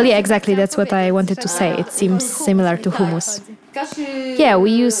 Well, yeah, exactly. That's what I wanted to say. It seems similar to hummus. Yeah,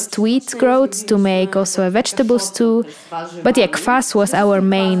 we used wheat groats to make also a vegetable stew. But yeah, kvass was our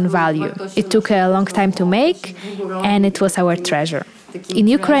main value. It took a long time to make, and it was our treasure. In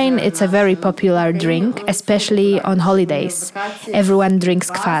Ukraine, it's a very popular drink, especially on holidays. Everyone drinks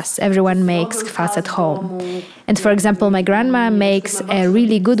kvass. Everyone makes kvass at home. And for example, my grandma makes a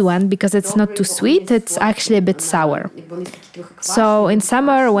really good one because it's not too sweet, it's actually a bit sour. So in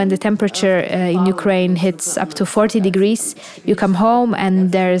summer, when the temperature in Ukraine hits up to 40 degrees, you come home and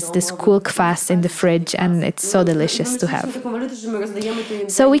there's this cool kvass in the fridge, and it's so delicious to have.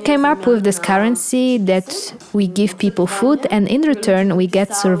 So we came up with this currency that we give people food, and in return we get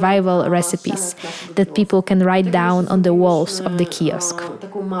survival recipes that people can write down on the walls of the kiosk.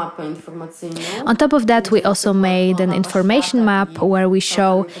 On top of that, we also made an information map where we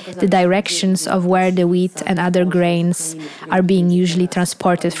show the directions of where the wheat and other grains are being usually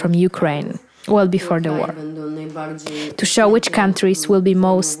transported from Ukraine, well before the war, to show which countries will be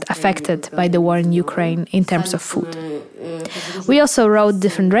most affected by the war in Ukraine in terms of food. We also wrote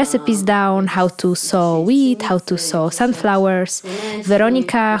different recipes down, how to sow wheat, how to sow sunflowers.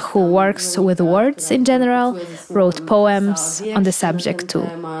 Veronica, who works with words in general, wrote poems on the subject too.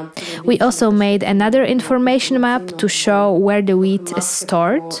 We also made another information map to show where the wheat is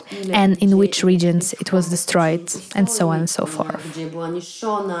stored and in which regions it was destroyed, and so on and so forth.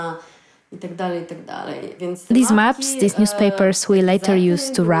 These maps, these newspapers, we later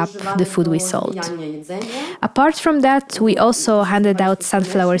used to wrap the food we sold. Apart from that, we also handed out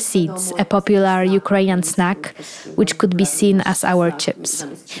sunflower seeds, a popular Ukrainian snack, which could be seen as our chips.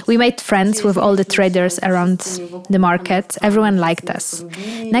 We made friends with all the traders around the market. Everyone liked us.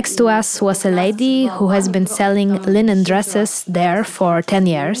 Next to us was a lady who has been selling linen dresses there for 10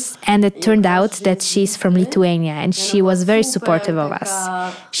 years, and it turned out that she's from Lithuania, and she was very supportive of us.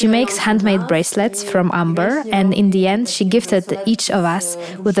 She makes handmade bracelets from amber, and in the end she gifted each of us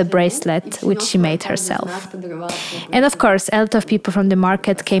with a bracelet which she made herself. And of course, a lot of people from the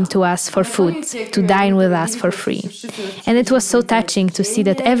market came to us for food, to dine with us for free. And it was so touching to see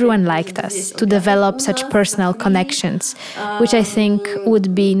that everyone liked us, to develop such personal connections, which I think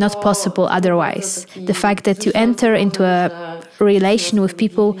would be not possible otherwise. The fact that you enter into a relation with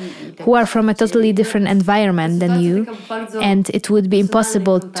people who are from a totally different environment than you, and it would be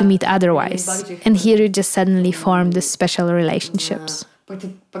impossible to meet otherwise. And here you just suddenly form these special relationships.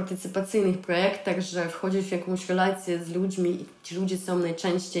 Partycypacyjnych projektach, że wchodzisz w jakąś relację z ludźmi i ci ludzie są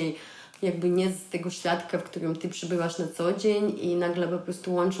najczęściej jakby nie z tego świadka, w którym ty przybywasz na co dzień, i nagle po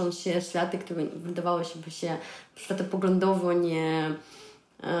prostu łączą się światy, które wydawały się światopoglądowo nie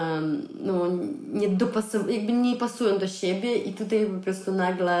pasują do siebie, i tutaj po prostu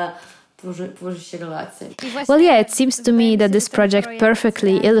nagle tworzy się relacje. Well, yeah, it seems to me that this project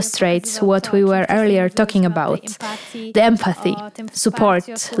perfectly illustrates what we were earlier talking about. The empathy, support,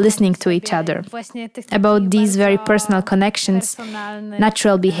 listening to each other. About these very personal connections,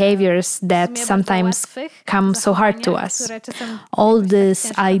 natural behaviors that sometimes come so hard to us. All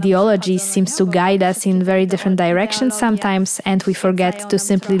this ideology seems to guide us in very different directions sometimes, and we forget to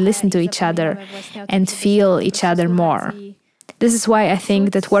simply listen to each other and feel each other more. This is why I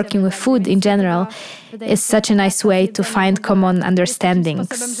think that working with food in general is such a nice way to find common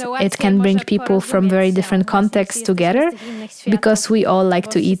understandings. It can bring people from very different contexts together because we all like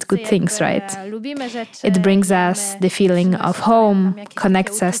to eat good things, right? It brings us the feeling of home,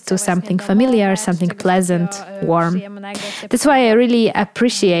 connects us to something familiar, something pleasant, warm. That's why I really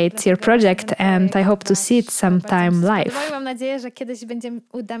appreciate your project, and I hope to see it sometime live.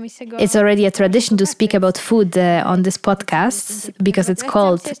 It's already a tradition to speak about food on this podcast because it's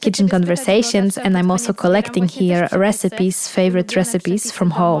called Kitchen Conversations, and I'm also collecting here favorite recipes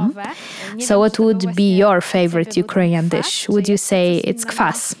from home. So what would be your favorite Ukrainian dish? Would you say it's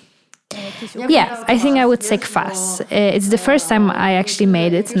kvass? Yeah, I think I would say kvass. It's the first time I actually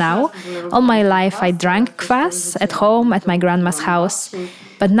made it now. All my life I drank kvass at home at my grandma's house.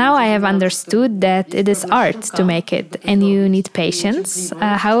 But now I have understood that it is art to make it, and you need patience.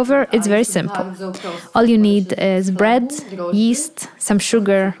 However, it's very simple. All you need is bread, yeast, some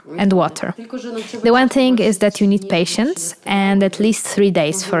sugar, and water. The one thing is that you need patience and at least 3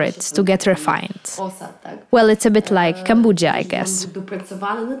 days for it to get refined. Well, it's a bit like kombucha, I guess.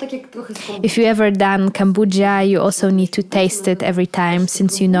 If you ever done kombucha, you also need to taste it every time,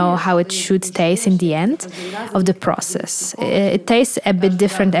 since you know how it should taste in the end of the process. It tastes a bit different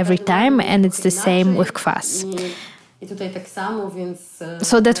different every time, and it's the same with kwas.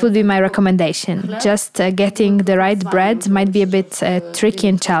 So that would be my recommendation. Just getting the right bread might be a bit tricky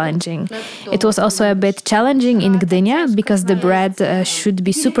and challenging. It was also a bit challenging in Gdynia because the bread should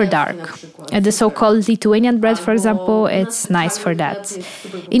be super dark. The so-called Lithuanian bread, for example, it's nice for that.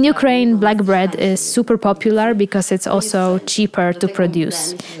 In Ukraine, black bread is super popular because it's also cheaper to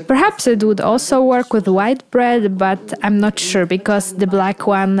produce. Perhaps it would also work with white bread, but I'm not sure because the black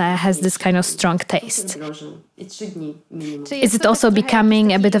one has this kind of strong taste. Is it also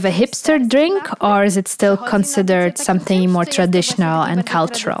becoming a bit of a hipster drink, or is it still considered something more traditional and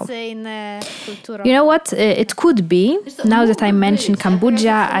cultural? You know what? It could be. Now that I mentioned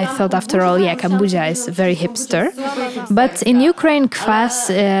kombucha, I thought after all, yeah, kombucha is very hipster. But in Ukraine, kwas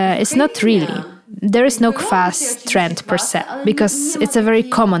is not really. There is no kwas trend per se, because it's a very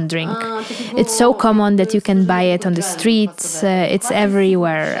common drink. It's so common that you can buy it on the streets, it's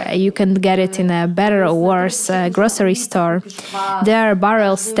everywhere. You can get it in a better or worse grocery store. There are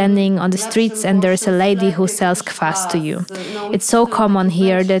barrels standing on the streets and there is a lady who sells kwas to you. It's so common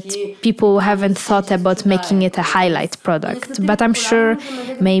here that people haven't thought about making it a highlight product. But I'm sure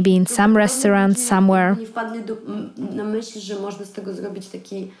maybe in some restaurant somewhere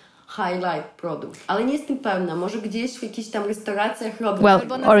highlight produkt, ale nie jestem pewna, może gdzieś w jakichś tam restauracjach robią. Well,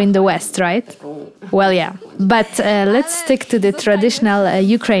 or in the West, right? Well, yeah. But let's stick to the traditional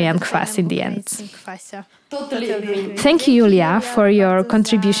Ukrainian kwas in the end. Totally agree. Thank you, Julia, for your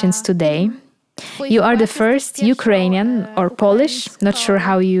contributions today. You are the first Ukrainian or Polish, not sure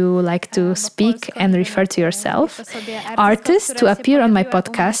how you like to speak and refer to yourself, artist to appear on my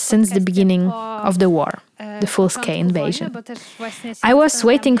podcast since the beginning of the war, the full-scale invasion. I was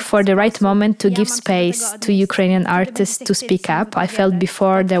waiting for the right moment to give space to Ukrainian artists to speak up. I felt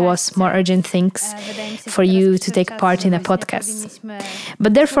before there was more urgent things for you to take part in a podcast.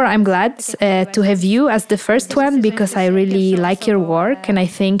 But therefore, I'm glad to have you as the first one because I really like your work and I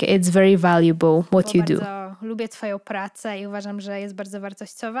think it's very valuable what you do. Lubię twoją pracę i uważam, że jest bardzo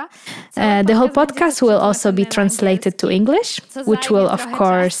wartościowa. The whole podcast will also be translated to English, which will of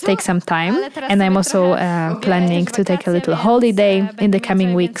course take some time. And I'm also planning to take a little holiday in the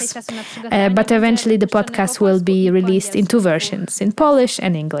coming weeks. But eventually the podcast will be released in two versions, in Polish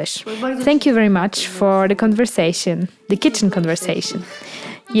and English. Thank you very much for the conversation, the kitchen conversation.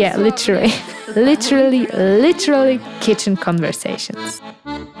 Yeah, literally kitchen conversations.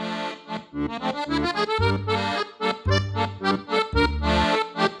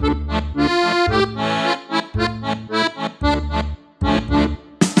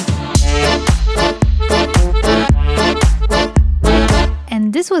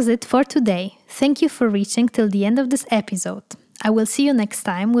 And this was it for today. Thank you for reaching till the end of this episode. I will see you next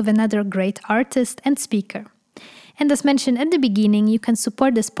time with another great artist and speaker. And as mentioned at the beginning, you can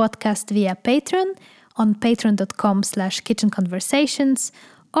support this podcast via Patreon on patreon.com/kitchenconversations,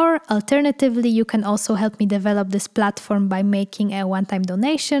 or alternatively, you can also help me develop this platform by making a one-time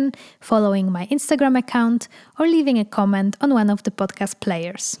donation, following my Instagram account, or leaving a comment on one of the podcast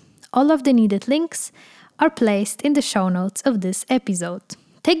players. All of the needed links are placed in the show notes of this episode.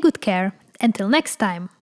 Take good care. Until next time.